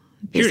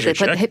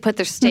 basically put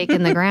their stake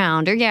in the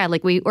ground, or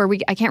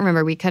I can't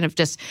remember. We kind of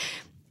just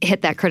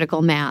hit that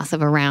critical mass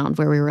of a round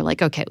where we were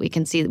like, okay, we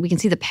can see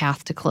the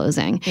path to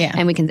closing,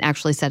 and we can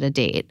actually set a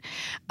date.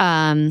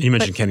 You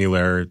mentioned Kenny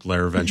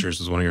Lehrer Ventures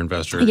was one of your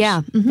investors.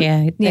 Yeah,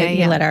 mm-hmm.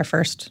 He led our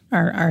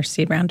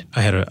seed round.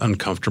 I had an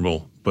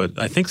uncomfortable, but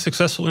I think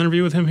successful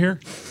interview with him here.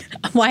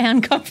 Why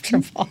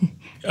uncomfortable?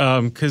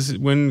 Because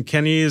when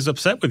Kenny is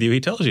upset with you,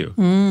 he tells you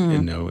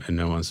in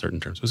no uncertain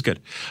terms. It was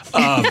good.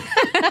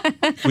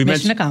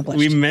 Mission accomplished.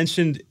 We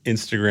mentioned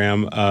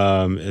Instagram,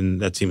 and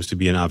that seems to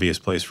be an obvious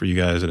place for you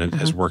guys, and it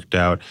has worked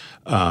out.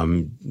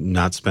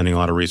 Not spending a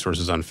lot of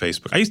resources on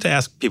Facebook. I used to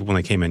ask people when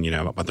they came in,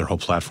 about their whole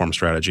platform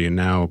strategy, and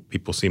now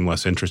people seem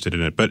less interested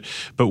in it. But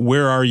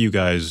where are you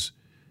guys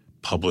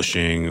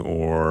publishing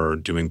or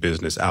doing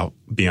business out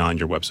beyond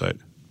your website?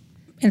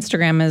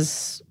 Instagram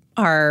is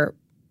our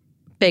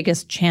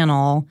biggest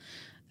channel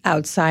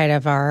outside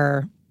of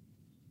our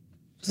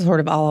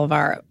sort of all of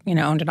our,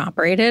 owned and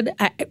operated.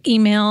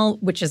 Email,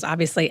 which is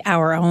obviously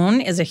our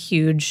own, is a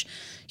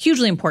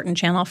hugely important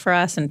channel for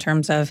us in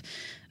terms of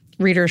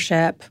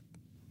readership,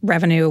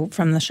 revenue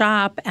from the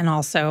shop, and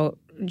also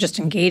just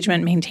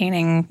engagement,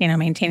 maintaining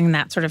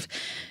that sort of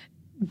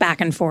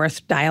back and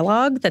forth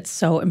dialogue that's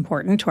so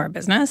important to our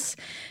business.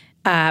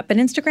 But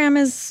Instagram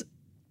is,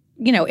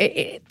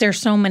 there's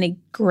so many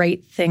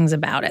great things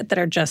about it that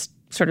are just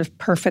sort of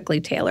perfectly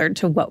tailored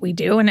to what we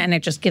do. And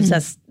it just gives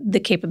us the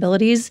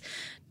capabilities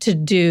to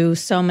do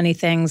so many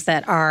things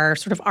that are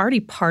sort of already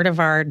part of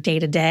our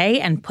day-to-day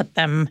and put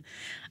them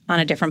on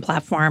a different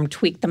platform,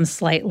 tweak them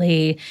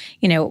slightly,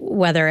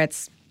 whether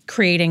it's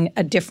creating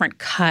a different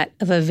cut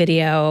of a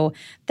video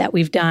that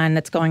we've done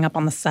that's going up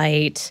on the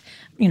site,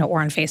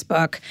 or on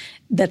Facebook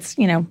that's,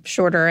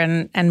 shorter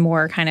and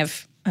more kind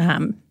of,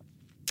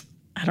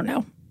 I don't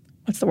know,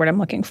 what's the word I'm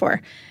looking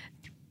for?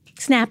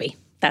 Snappy.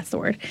 That's the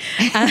word.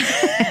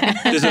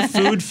 Does a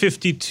Food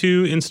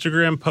 52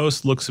 Instagram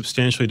post look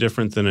substantially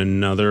different than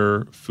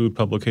another food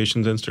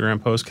publication's Instagram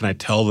post? Can I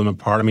tell them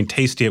apart? I mean,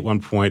 Tasty at one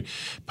point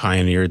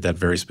pioneered that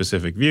very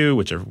specific view,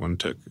 which everyone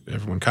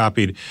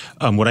copied.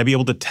 Would I be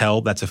able to tell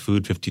that's a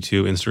Food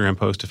 52 Instagram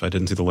post if I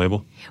didn't see the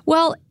label?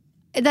 Well,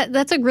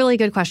 that's a really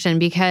good question,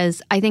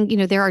 because I think,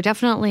 there are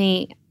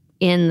definitely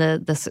in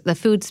the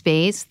food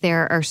space,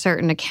 there are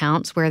certain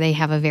accounts where they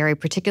have a very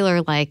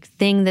particular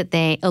thing that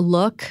a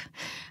look.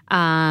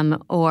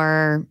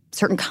 Or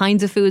certain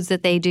kinds of foods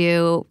that they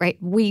do, right?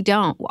 We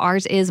don't.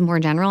 Ours is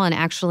more general, and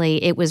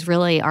actually it was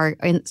really, our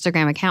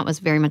Instagram account was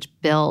very much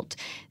built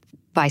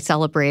by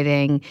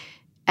celebrating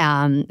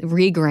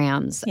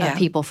regrams of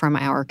people from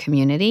our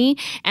community.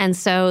 And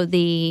so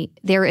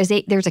there's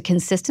a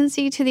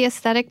consistency to the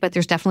aesthetic, but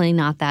there's definitely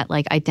not that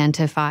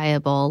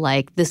identifiable,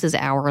 this is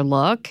our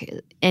look.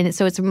 And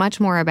so it's much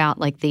more about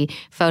the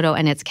photo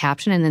and its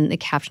caption, and then the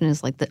caption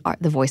is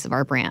the voice of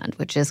our brand,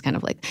 which is kind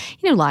of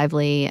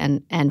lively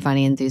and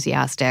funny,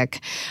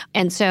 enthusiastic.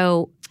 And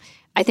so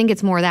I think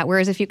it's more that.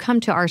 Whereas if you come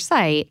to our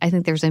site, I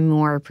think there's a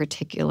more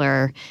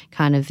particular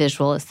kind of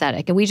visual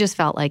aesthetic. And we just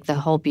felt like the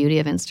whole beauty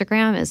of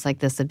Instagram is like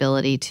this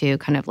ability to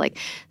kind of like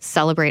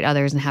celebrate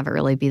others and have it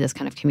really be this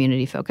kind of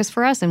community focus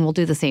for us. And we'll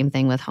do the same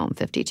thing with Home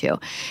 52.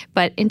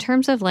 But in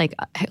terms of like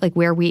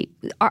where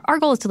our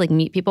goal is to like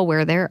meet people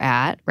where they're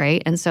at,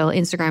 right? And so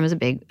Instagram is a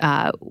big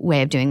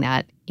way of doing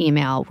that.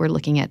 Email, we're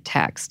looking at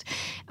text.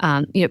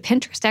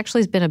 Pinterest actually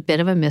has been a bit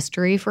of a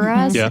mystery for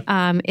us.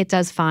 Yeah. It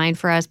does fine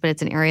for us, but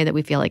it's an area that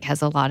we feel like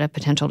has a lot of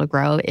potential to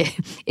grow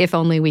if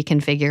only we can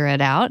figure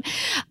it out.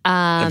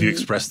 Have you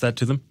expressed that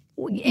to them?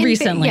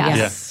 Recently,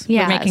 yes.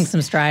 We're making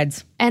some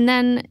strides. And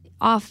then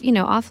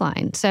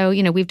offline. So,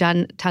 we've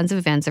done tons of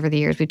events over the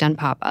years. We've done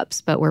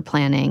pop-ups, but we're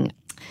planning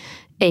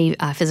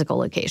a physical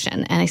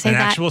location. And I say an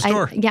actual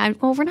store.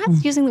 Well, we're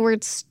not using the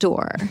word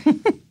store.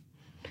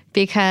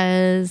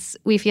 Because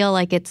we feel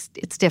like it's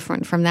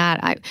different from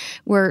that.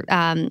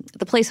 The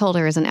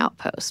placeholder is an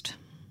outpost.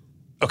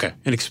 Okay,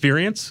 an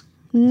experience.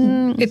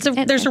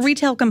 There's a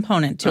retail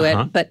component to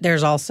it, but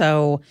there's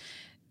also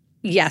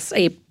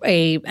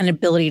an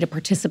ability to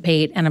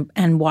participate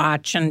and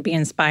watch and be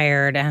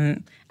inspired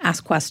and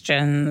ask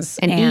questions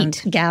and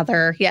eat.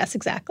 Gather. Yes,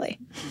 exactly.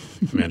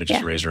 Amanda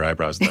just raised her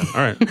eyebrows then.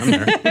 All right, I'm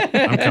there.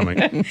 I'm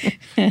coming.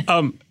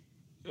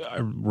 I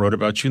wrote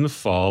about you in the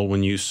fall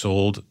when you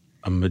sold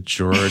a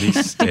majority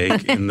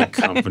stake in the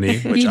company,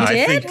 which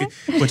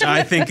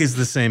I think is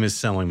the same as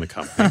selling the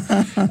company.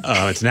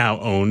 It's now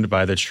owned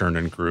by the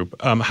Chernin Group.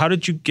 How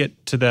did you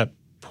get to that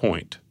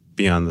point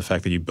beyond the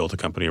fact that you built a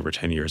company over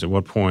 10 years? At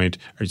what point,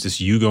 or is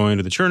this you going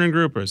to the Chernin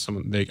Group, or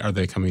are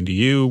they coming to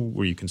you?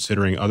 Were you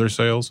considering other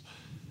sales?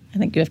 I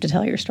think you have to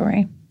tell your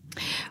story.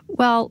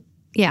 Well,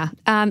 yeah.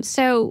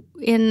 So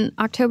in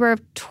October of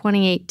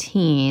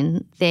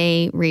 2018,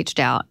 they reached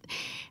out.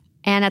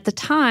 And at the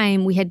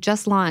time, we had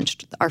just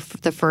launched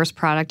the first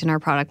product in our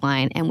product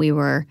line, and we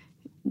were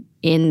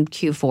in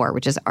Q4,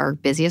 which is our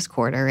busiest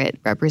quarter. It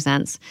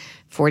represents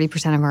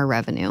 40% of our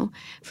revenue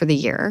for the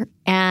year.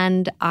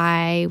 And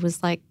I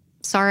was like,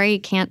 sorry,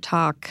 can't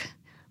talk.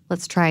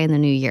 Let's try in the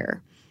new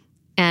year.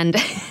 And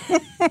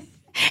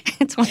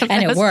it's one of those.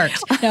 And it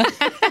worked.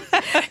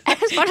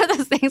 It's one of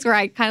those things where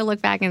I kind of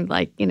look back and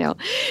like, want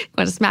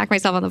to smack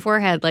myself on the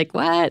forehead. Like,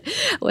 what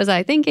was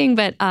I thinking?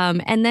 But,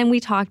 and then we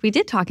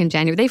did talk in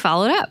January. They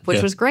followed up,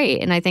 which was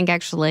great. And I think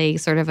actually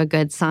sort of a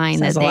good sign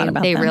Says that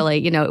they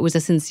really, it was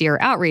a sincere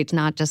outreach,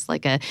 not just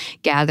like a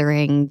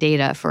gathering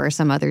data for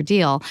some other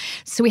deal.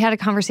 So we had a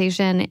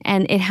conversation,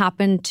 and it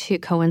happened to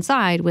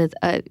coincide with,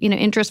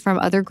 interest from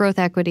other growth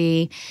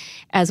equity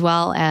as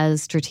well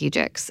as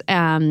strategics.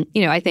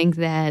 I think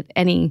that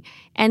any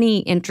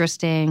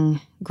interesting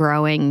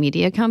growing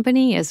media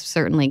company is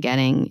certainly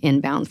getting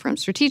inbound from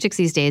strategics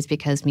these days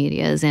because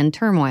media is in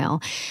turmoil.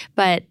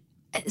 But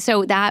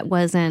so that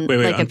wasn't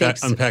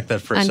unpack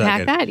that for a second.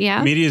 Unpack that,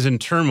 yeah. Media is in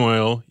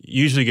turmoil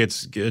usually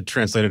gets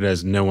translated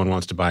as no one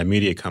wants to buy a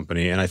media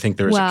company, and I think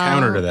there's a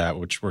counter to that,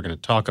 which we're going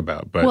to talk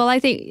about. But I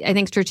think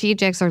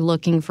strategics are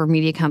looking for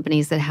media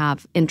companies that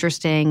have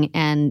interesting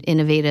and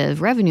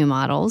innovative revenue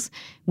models.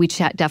 We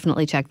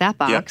definitely check that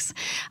box. Yep.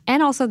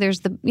 And also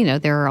there's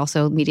there are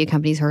also media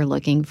companies who are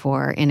looking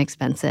for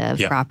inexpensive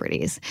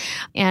properties.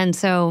 And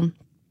so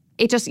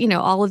it just,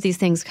 all of these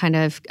things kind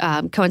of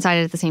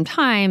coincided at the same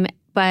time.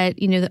 But,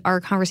 our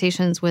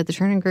conversations with the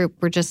Chernin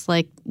Group were just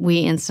like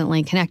we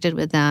instantly connected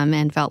with them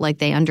and felt like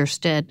they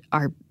understood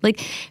our they're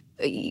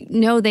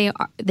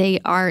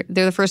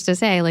the first to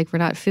say, like, we're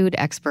not food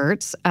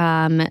experts,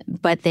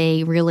 but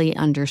they really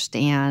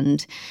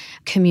understand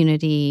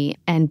community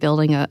and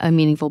building a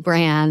meaningful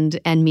brand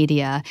and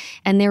media.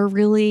 And they're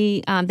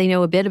really, they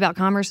know a bit about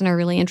commerce and are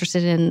really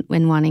interested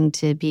in wanting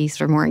to be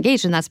sort of more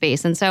engaged in that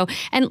space. And so,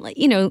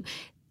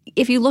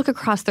 if you look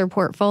across their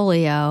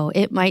portfolio,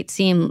 it might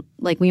seem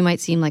like we might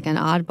seem like an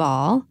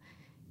oddball.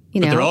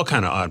 But they're all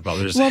kind of oddball.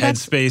 There's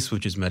Headspace,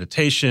 which is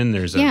meditation.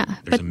 There's a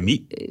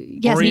meat.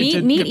 Yes,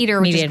 Meat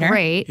Eater, which is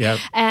great. Yeah,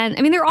 and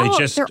I mean they're all.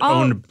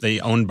 They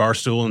owned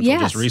Barstool until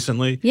just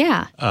recently.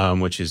 Yeah,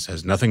 which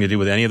has nothing to do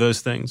with any of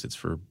those things. It's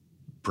for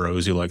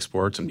bros who like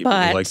sports and people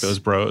who like those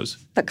bros.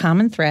 The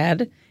common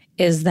thread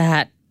is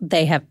that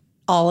they have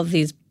all of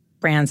these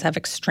brands have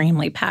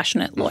extremely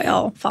passionate,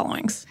 loyal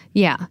followings.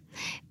 Yeah,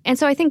 and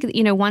so I think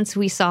once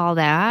we saw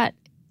that.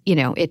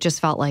 It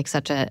just felt like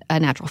such a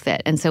natural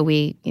fit. And so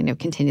we,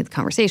 continued the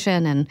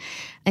conversation.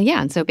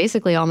 And so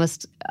basically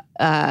almost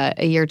a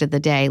year to the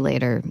day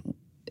later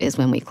is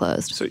when we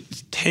closed. So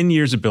 10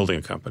 years of building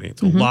a company.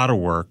 It's a lot of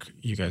work.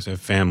 You guys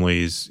have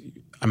families.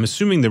 I'm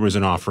assuming there was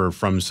an offer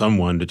from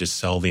someone to just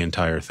sell the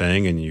entire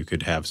thing and you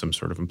could have some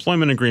sort of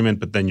employment agreement,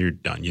 but then you're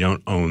done. You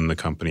don't own the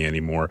company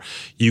anymore.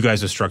 You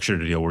guys have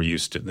structured a deal where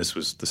this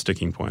was the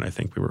sticking point I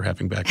think we were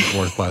having back and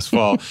forth last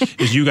fall,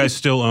 is you guys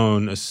still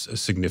own a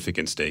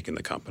significant stake in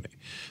the company.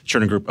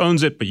 Chernin Group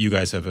owns it, but you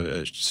guys have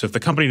so if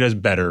the company does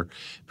better,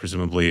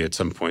 presumably at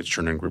some point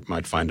Chernin Group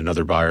might find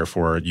another buyer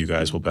for it. You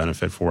guys will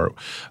benefit for it.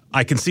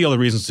 I can see all the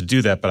reasons to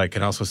do that, but I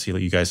can also see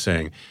you guys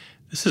saying,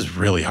 this is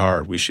really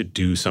hard. We should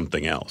do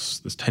something else.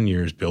 This 10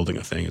 years building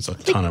a thing is a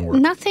ton of work.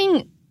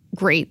 Nothing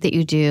great that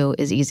you do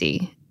is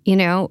easy, you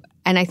know?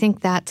 And I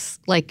think that's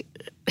like,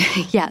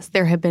 yes,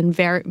 there have been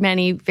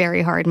many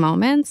very hard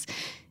moments,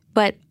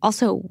 but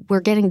also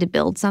we're getting to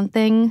build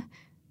something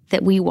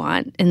that we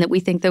want and that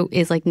we think that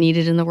is like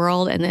needed in the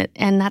world,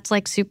 and that's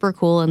like super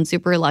cool and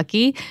super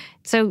lucky.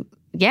 So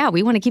yeah,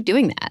 we want to keep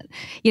doing that,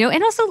 you know.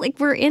 And also like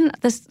we're in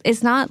this.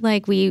 It's not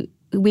like we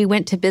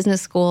went to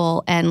business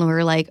school and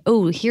we're like,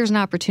 oh, here's an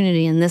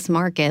opportunity in this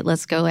market.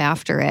 Let's go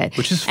after it,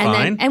 which is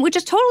fine, and which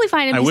is totally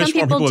fine. I mean, wish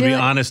more people would be it.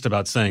 honest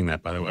about saying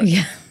that. By the way,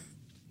 yeah.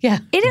 Yeah,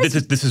 it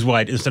is. This is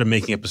why instead of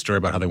making up a story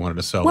about how they wanted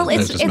to sell, well,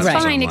 it's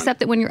right. fine, except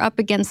that when you're up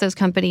against those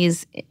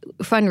companies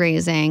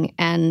fundraising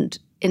and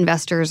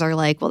investors are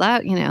like, well,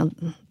 that, you know,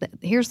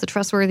 here's the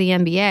trustworthy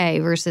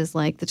MBA versus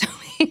like the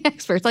totally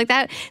experts, like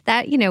that,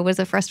 you know, was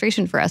a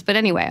frustration for us. But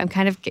anyway, I'm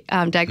kind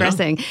of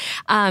digressing.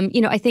 No.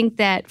 You know, I think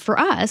that for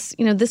us,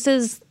 you know, this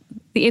is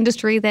the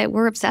industry that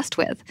we're obsessed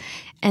with,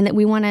 and that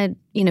we want to,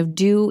 you know,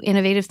 do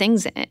innovative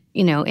things in it,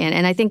 you know,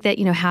 and I think that,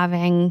 you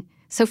know,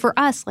 so for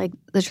us, like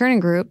the Chernin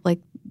Group, like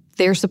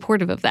they're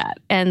supportive of that,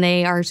 and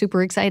they are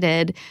super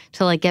excited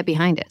to like get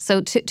behind it.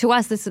 So to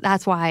us,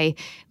 that's why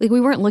like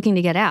we weren't looking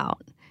to get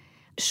out.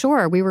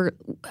 Sure, we were,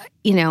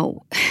 you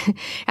know,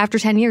 after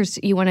 10 years,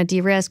 you want to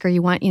de-risk, or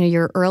you want, you know,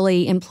 your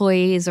early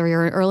employees or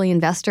your early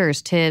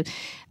investors to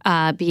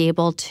be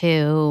able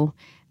to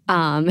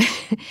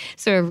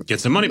sort of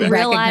get some money back,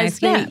 realize,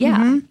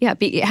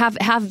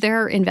 have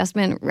their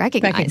investment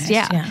recognized.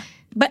 Yeah.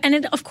 But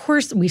of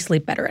course, we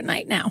sleep better at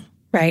night now,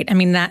 right? I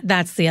mean,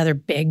 that's the other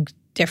big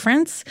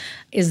difference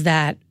is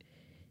that,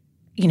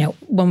 you know,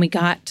 when we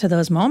got to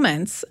those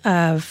moments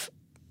of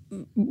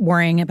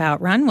worrying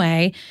about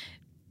runway,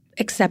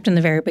 except in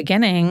the very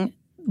beginning,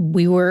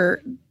 we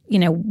were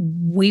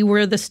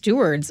the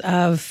stewards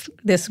of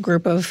this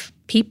group of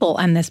people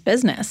and this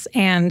business,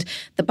 and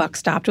the buck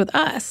stopped with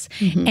us.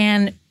 Mm-hmm.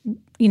 And,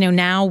 you know,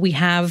 now we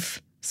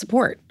have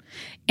support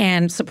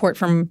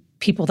from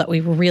people that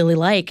we really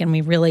like and we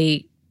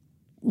really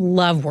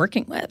love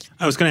working with.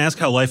 I was going to ask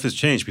how life has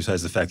changed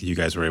besides the fact that you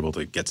guys were able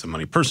to get some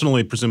money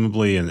personally,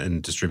 presumably,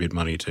 and distribute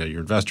money to your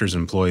investors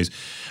and employees.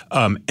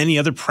 Any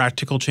other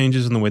practical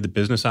changes in the way the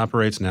business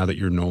operates now that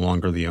you're no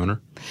longer the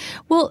owner?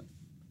 Well,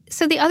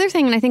 so the other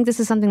thing, and I think this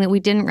is something that we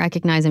didn't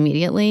recognize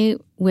immediately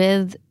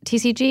with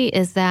TCG,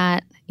 is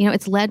that, you know,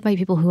 it's led by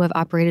people who have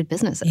operated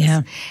businesses.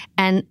 Yeah.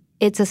 And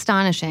it's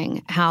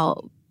astonishing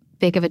how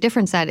big of a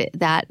difference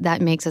that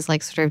makes us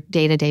like sort of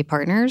day-to-day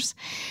partners.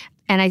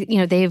 And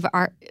they've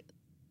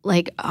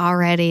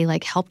already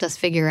like helped us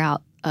figure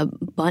out a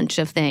bunch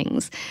of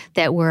things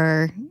that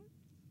were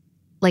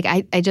like,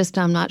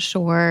 I'm not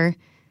sure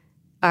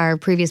our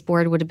previous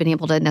board would have been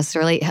able to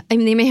necessarily, I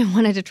mean, they may have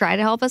wanted to try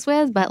to help us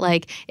with, but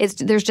like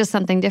there's just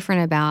something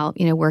different about,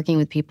 you know, working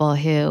with people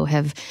who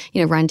have,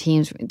 you know, run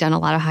teams, done a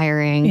lot of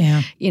hiring,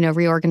 you know,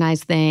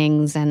 reorganized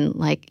things, and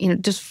like, you know,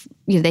 just,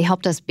 you know, they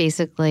helped us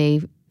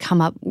basically come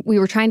up. We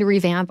were trying to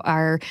revamp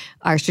our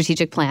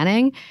strategic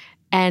planning,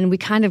 and we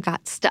kind of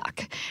got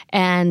stuck.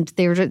 And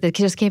they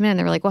just came in and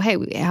they were like, well, hey,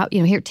 you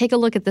know, here, take a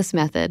look at this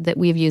method that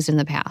we've used in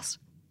the past.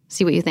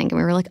 See what you think. And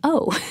we were like,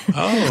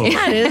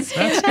 that is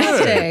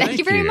fantastic. Thank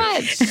you very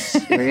much.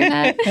 We're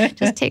going to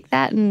just take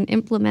that and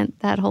implement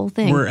that whole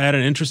thing. We're at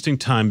an interesting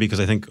time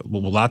because I think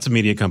lots of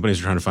media companies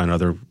are trying to find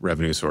other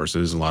revenue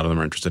sources. A lot of them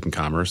are interested in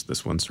commerce.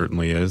 This one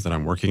certainly is that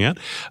I'm working at.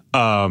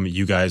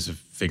 You guys have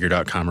figured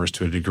out commerce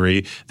to a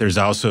degree. There's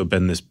also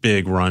been this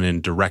big run in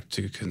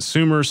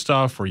direct-to-consumer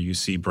stuff where you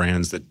see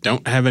brands that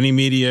don't have any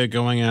media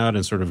going out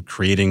and sort of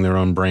creating their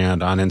own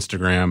brand on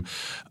Instagram.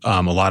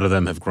 A lot of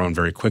them have grown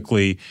very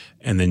quickly.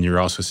 And then you're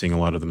also seeing a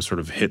lot of them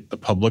sort of hit the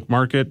public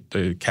market.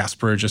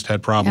 Casper just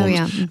had problems. Oh,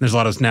 yeah. There's a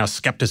lot of now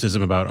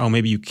skepticism about,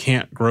 maybe you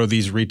can't grow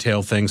these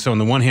retail things. So on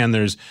the one hand,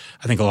 there's,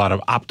 I think, a lot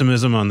of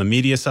optimism on the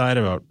media side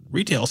about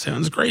retail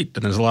sounds great.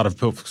 And there's a lot of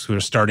folks who are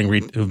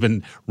who've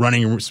been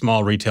running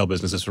small retail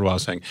businesses for a while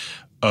saying,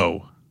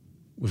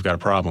 we've got a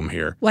problem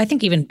here. Well, I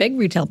think even big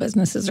retail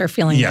businesses are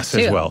feeling yes, that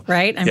too, as well.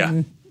 Right? I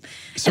mean,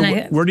 so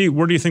where do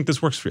you think this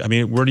works for you? I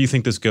mean, where do you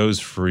think this goes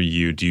for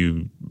you? Do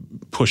you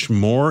push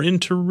more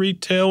into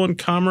retail and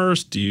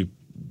commerce? Do you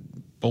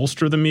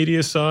bolster the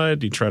media side?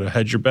 Do you try to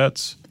hedge your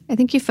bets? I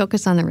think you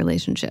focus on the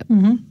relationship.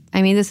 Mm-hmm.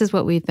 I mean, this is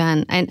what we've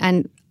been.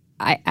 And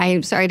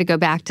I'm sorry to go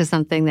back to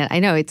something that I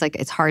know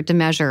it's hard to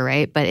measure,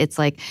 right? But it's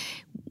like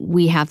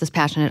we have this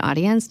passionate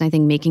audience, and I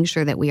think making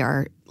sure that we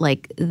are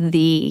like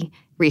the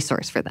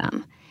resource for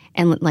them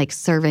and like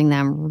serving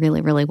them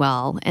really, really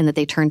well, and that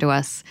they turn to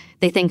us,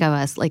 they think of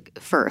us like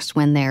first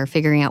when they're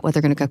figuring out what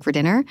they're going to cook for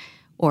dinner,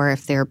 or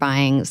if they're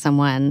buying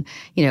someone,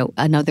 you know,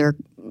 another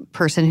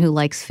person who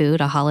likes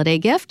food, a holiday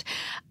gift,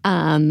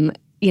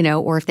 you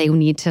know, or if they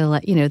need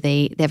to, you know,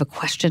 they have a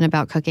question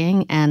about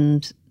cooking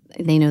and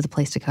they know the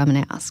place to come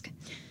and ask.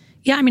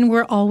 Yeah, I mean,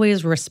 we're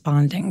always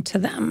responding to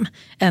them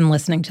and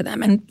listening to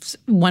them. And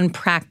one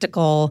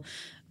practical,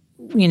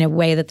 you know,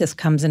 way that this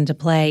comes into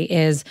play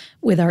is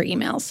with our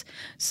emails.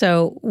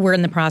 So we're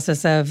in the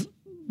process of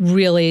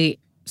really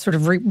sort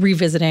of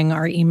revisiting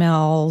our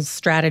email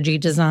strategy,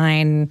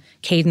 design,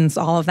 cadence,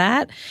 all of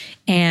that.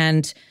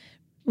 And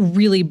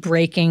really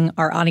breaking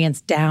our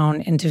audience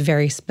down into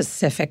very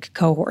specific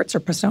cohorts or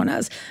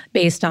personas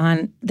based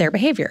on their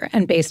behavior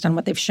and based on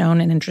what they've shown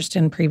an interest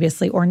in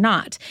previously or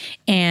not.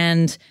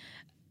 And,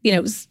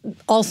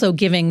 also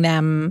giving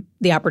them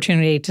the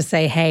opportunity to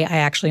say, hey, I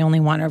actually only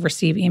want to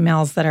receive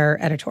emails that are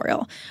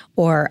editorial,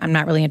 or I'm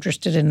not really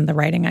interested in the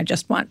writing. I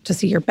just want to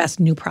see your best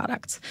new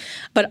products.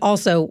 But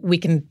also we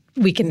can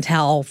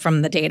tell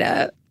from the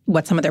data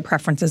what some of their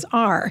preferences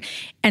are.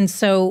 And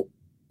so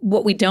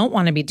what we don't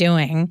want to be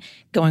doing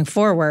going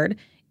forward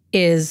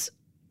is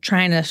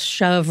trying to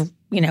shove,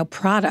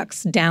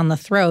 products down the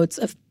throats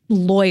of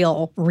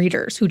loyal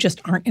readers who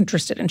just aren't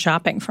interested in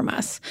shopping from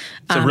us.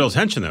 It's a real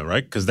tension, though,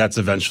 right? Because that's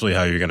eventually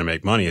how you're going to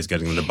make money, is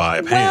getting them to buy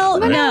a pan. Well,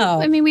 right? no.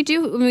 I mean, we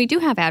do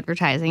have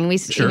advertising.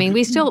 Sure.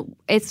 we still.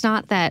 It's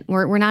not that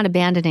we're not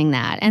abandoning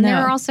that. And there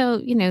are also,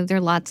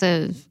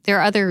 there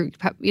are other,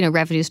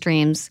 revenue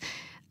streams,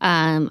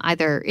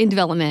 either in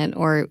development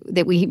or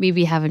that we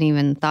maybe haven't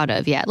even thought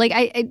of yet. Like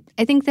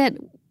I think that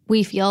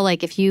we feel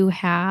like if you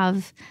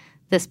have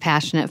this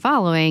passionate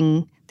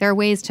following, there are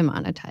ways to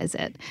monetize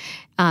it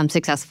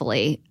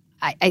successfully.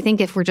 I think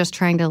if we're just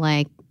trying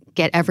to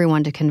get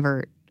everyone to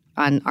convert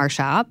on our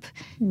shop,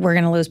 we're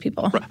going to lose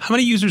people. How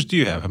many users do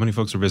you have? How many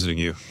folks are visiting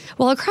you?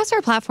 Well, across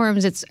our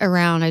platforms, it's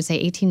around, I'd say,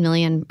 18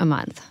 million a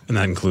month. And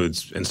that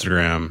includes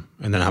Instagram.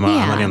 And then how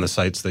many on the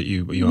sites that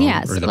you own,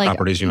 or the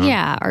properties you own?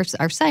 Yeah,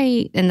 our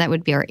site, and that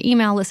would be our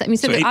email list. I mean,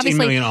 so 18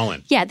 million all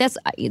in. Yeah, there's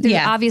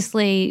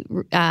obviously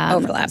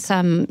overlap.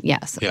 Some,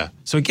 yes. Yeah.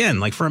 So again,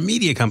 for a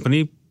media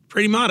company,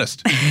 pretty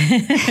modest,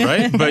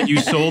 right? But you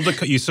sold I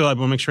want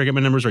to make sure I get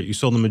my numbers right. You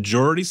sold the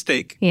majority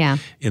stake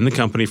in the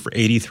company for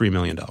 $83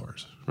 million,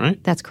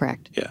 right? That's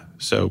correct. Yeah.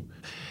 So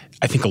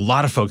I think a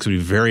lot of folks would be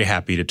very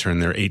happy to turn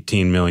their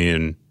 18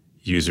 million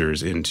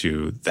users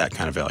into that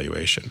kind of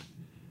valuation,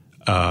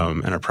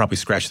 and are probably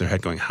scratching their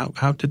head going,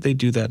 how did they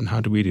do that and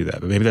how do we do that?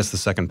 But maybe that's the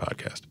second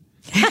podcast.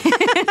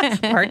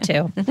 Part 2.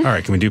 All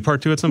right. Can we do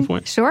part 2 at some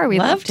point? Sure, we'd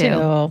love to.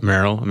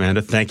 Meryl,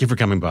 Amanda, thank you for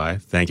coming by.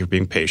 Thank you for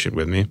being patient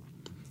with me.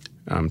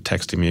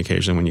 Texting me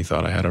occasionally when you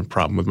thought I had a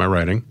problem with my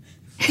writing.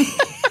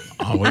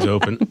 Always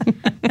open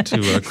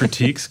to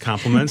critiques,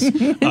 compliments.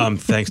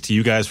 Thanks to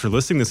you guys for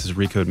listening. This is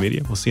Recode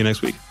Media. We'll see you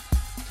next week.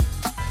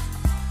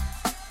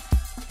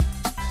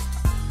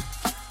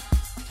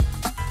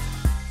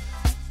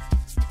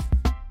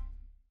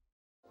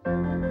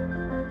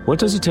 What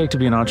does it take to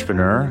be an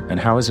entrepreneur, and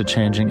how is it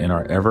changing in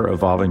our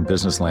ever-evolving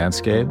business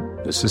landscape?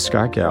 This is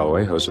Scott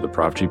Galloway, host of the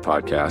Prop G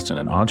podcast and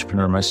an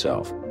entrepreneur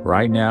myself.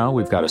 Right now,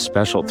 we've got a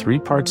special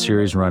 3-part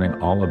series running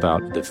all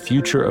about the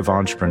future of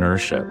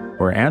entrepreneurship.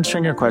 We're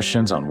answering your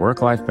questions on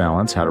work-life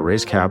balance, how to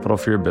raise capital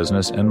for your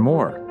business, and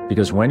more.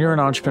 Because when you're an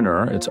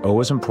entrepreneur, it's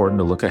always important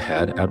to look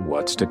ahead at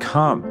what's to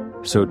come.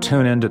 So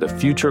tune in to the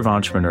Future of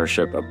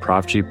Entrepreneurship, a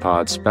Prop G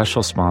Pod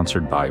special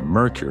sponsored by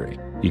Mercury.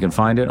 You can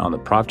find it on the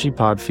Prop G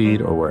Pod feed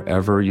or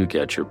wherever you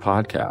get your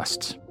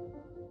podcasts.